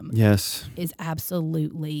equip them is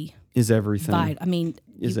absolutely everything. Vital.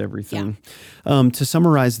 Everything. Yeah. To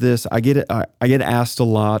summarize this, I get asked a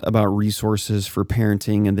lot about resources for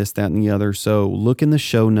parenting and this, that, and the other. So look in the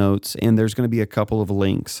show notes, and there's going to be a couple of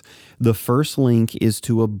links. The first link is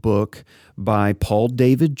to a book by Paul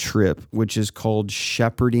David Tripp, which is called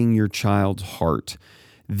Shepherding Your Child's Heart.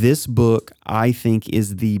 This book, I think,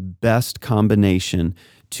 is the best combination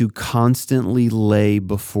to constantly lay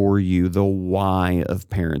before you the why of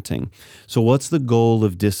parenting. So what's the goal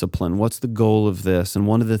of discipline? What's the goal of this? And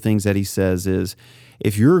one of the things that he says is,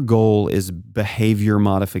 if your goal is behavior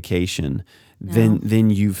modification,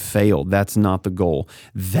 then you've failed. That's not the goal.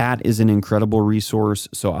 That is an incredible resource.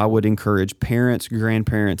 So I would encourage parents,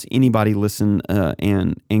 grandparents, anybody listen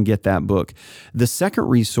and get that book. The second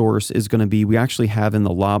resource is going to be, we actually have in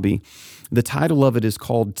the lobby, the title of it is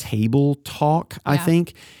called Table Talk, I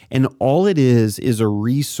think. And all it is a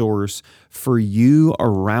resource for you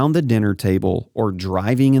around the dinner table or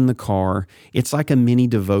driving in the car. It's like a mini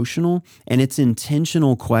devotional, and it's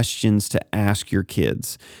intentional questions to ask your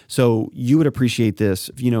kids. So you would appreciate this.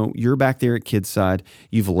 You know, you're back there at Kids Side,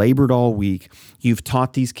 you've labored all week, you've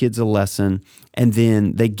taught these kids a lesson, and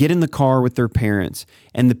then they get in the car with their parents,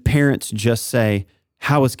 and the parents just say,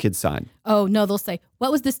 "How was Kids Side?" Oh, no, they'll say,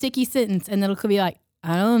 "What was the sticky sentence?" And then it'll be like,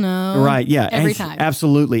 "I don't know." Right, yeah. Every time.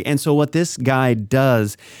 Absolutely. And so what this guide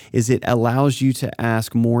does is it allows you to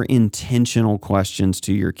ask more intentional questions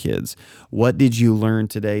to your kids. What did you learn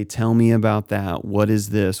today? Tell me about that. What is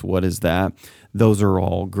this? What is that? Those are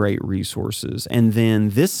all great resources. And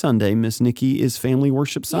then this Sunday, Miss Nikki, is Family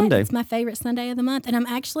Worship Sunday. Yeah, it's my favorite Sunday of the month, and I'm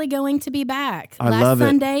actually going to be back. I love it.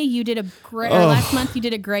 Last Sunday, you did last month, you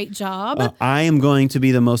did a great job. I am going to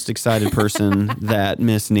be the most excited person that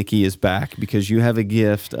Miss Nikki is back, because you have a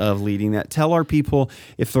gift of leading that. Tell our people,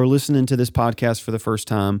 if they're listening to this podcast for the first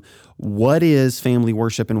time, what is Family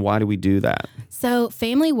Worship and why do we do that? So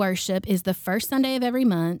Family Worship is the first Sunday of every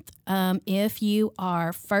month. If you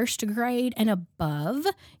are first grade and above,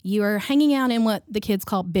 you are hanging out in what the kids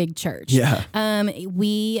call big church. Yeah.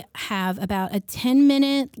 We have about a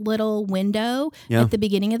 10-minute little window at the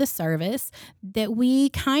beginning of the service that we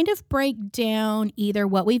kind of break down either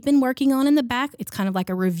what we've been working on in the back. It's kind of like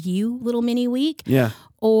a review little mini week. Yeah.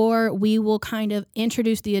 Or we will kind of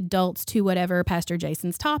introduce the adults to whatever Pastor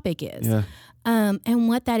Jason's topic is. Yeah. And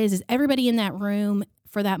what that is everybody in that room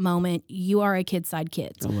for that moment, you are a Kids Side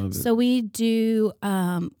Kids. I love it. So we do,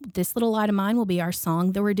 This Little Light of Mine will be our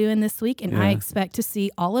song that we're doing this week. And I expect to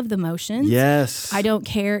see all of the motions. Yes. I don't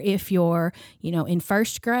care if you're, in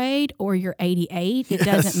first grade or you're 88. It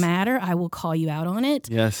doesn't matter. I will call you out on it.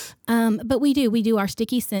 Yes. But we do our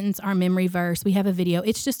sticky sentence, our memory verse. We have a video.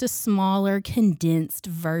 It's just a smaller, condensed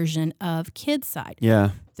version of Kids Side. Yeah.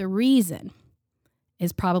 The reason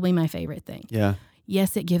is probably my favorite thing. Yeah.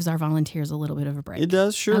 Yes, it gives our volunteers a little bit of a break. It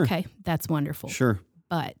does, sure. Okay, that's wonderful. Sure.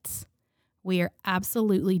 But we are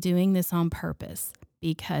absolutely doing this on purpose,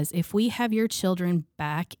 because if we have your children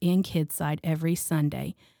back in Kids Side every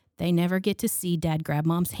Sunday, they never get to see Dad grab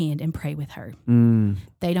Mom's hand and pray with her.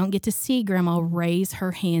 They don't get to see Grandma raise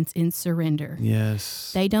her hands in surrender.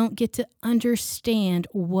 Yes. They don't get to understand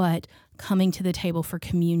what coming to the table for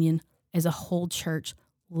communion as a whole church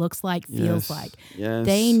looks like, feels like. Yes.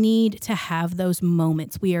 They need to have those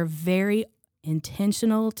moments. We are very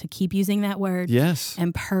intentional, to keep using that word. Yes.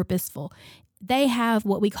 And purposeful. They have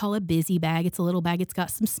what we call a busy bag. It's a little bag. It's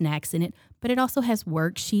got some snacks in it, but it also has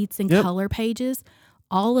worksheets and color pages.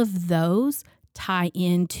 All of those tie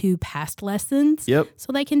into past lessons.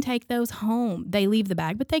 So they can take those home. They leave the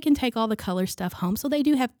bag, but they can take all the color stuff home. So they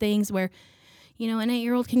do have things where, an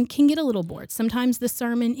 8-year-old can get a little bored. Sometimes the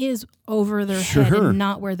sermon is over their head and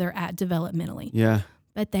not where they're at developmentally. Yeah.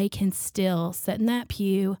 But they can still sit in that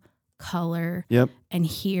pew, color, and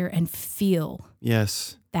hear and feel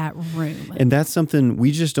that room. And that's something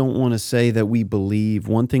we just don't want to say that we believe.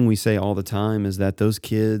 One thing we say all the time is that those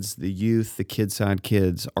kids, the youth, the Kids Side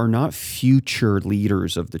kids, are not future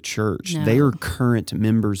leaders of the church. No. They are current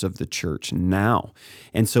members of the church now.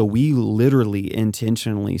 And so we literally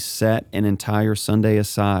intentionally set an entire Sunday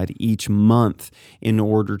aside each month in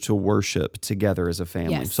order to worship together as a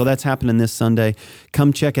family. Yes. So that's happening this Sunday.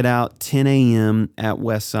 Come check it out, 10 a.m. at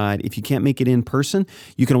Westside. If you can't make it in person,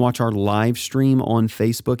 you can watch our live stream on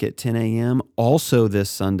Facebook at 10 a.m. Also this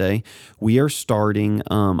Sunday, we are starting,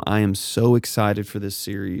 I am so excited for this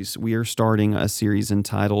series. We are starting a series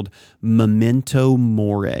entitled Memento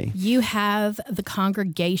Mori. You have the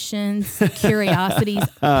congregation's curiosities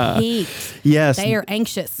peaked. Yes. They are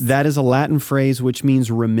anxious. That is a Latin phrase which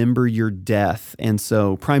means remember your death. And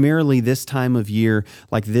so primarily this time of year,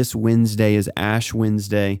 like this Wednesday is Ash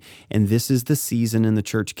Wednesday, and this is the season in the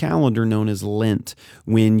church calendar known as Lent,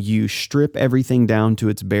 when you strip everything down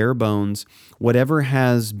to its bare bones. Whatever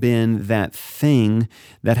has been that thing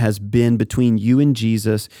that has been between you and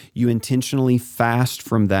Jesus, you intentionally fast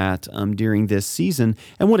from that during this season.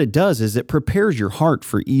 And what it does is it prepares your heart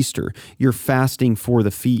for Easter. You're fasting for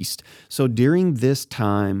the feast. So during this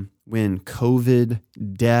time when COVID,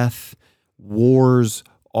 death, wars,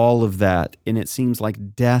 all of that, and it seems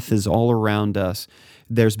like death is all around us.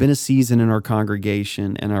 There's been a season in our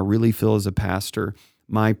congregation, and I really feel as a pastor,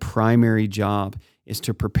 my primary job is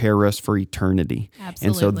to prepare us for eternity. Absolutely.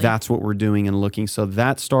 And so that's what we're doing and looking. So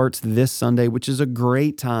that starts this Sunday, which is a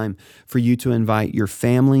great time for you to invite your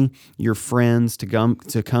family, your friends to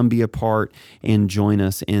come be a part and join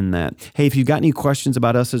us in that. Hey, if you've got any questions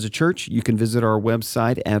about us as a church, you can visit our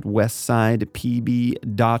website at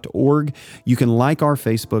westsidepb.org. You can like our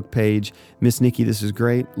Facebook page. Miss Nikki, this is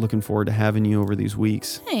great. Looking forward to having you over these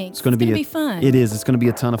weeks. Thanks. It's going to be fun. It is. It's going to be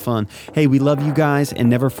a ton of fun. Hey, we love you guys,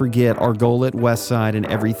 and never forget our goal at Westside and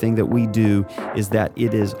everything that we do is that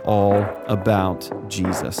it is all about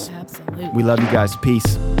Jesus. Absolutely. We love you guys.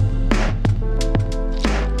 Peace.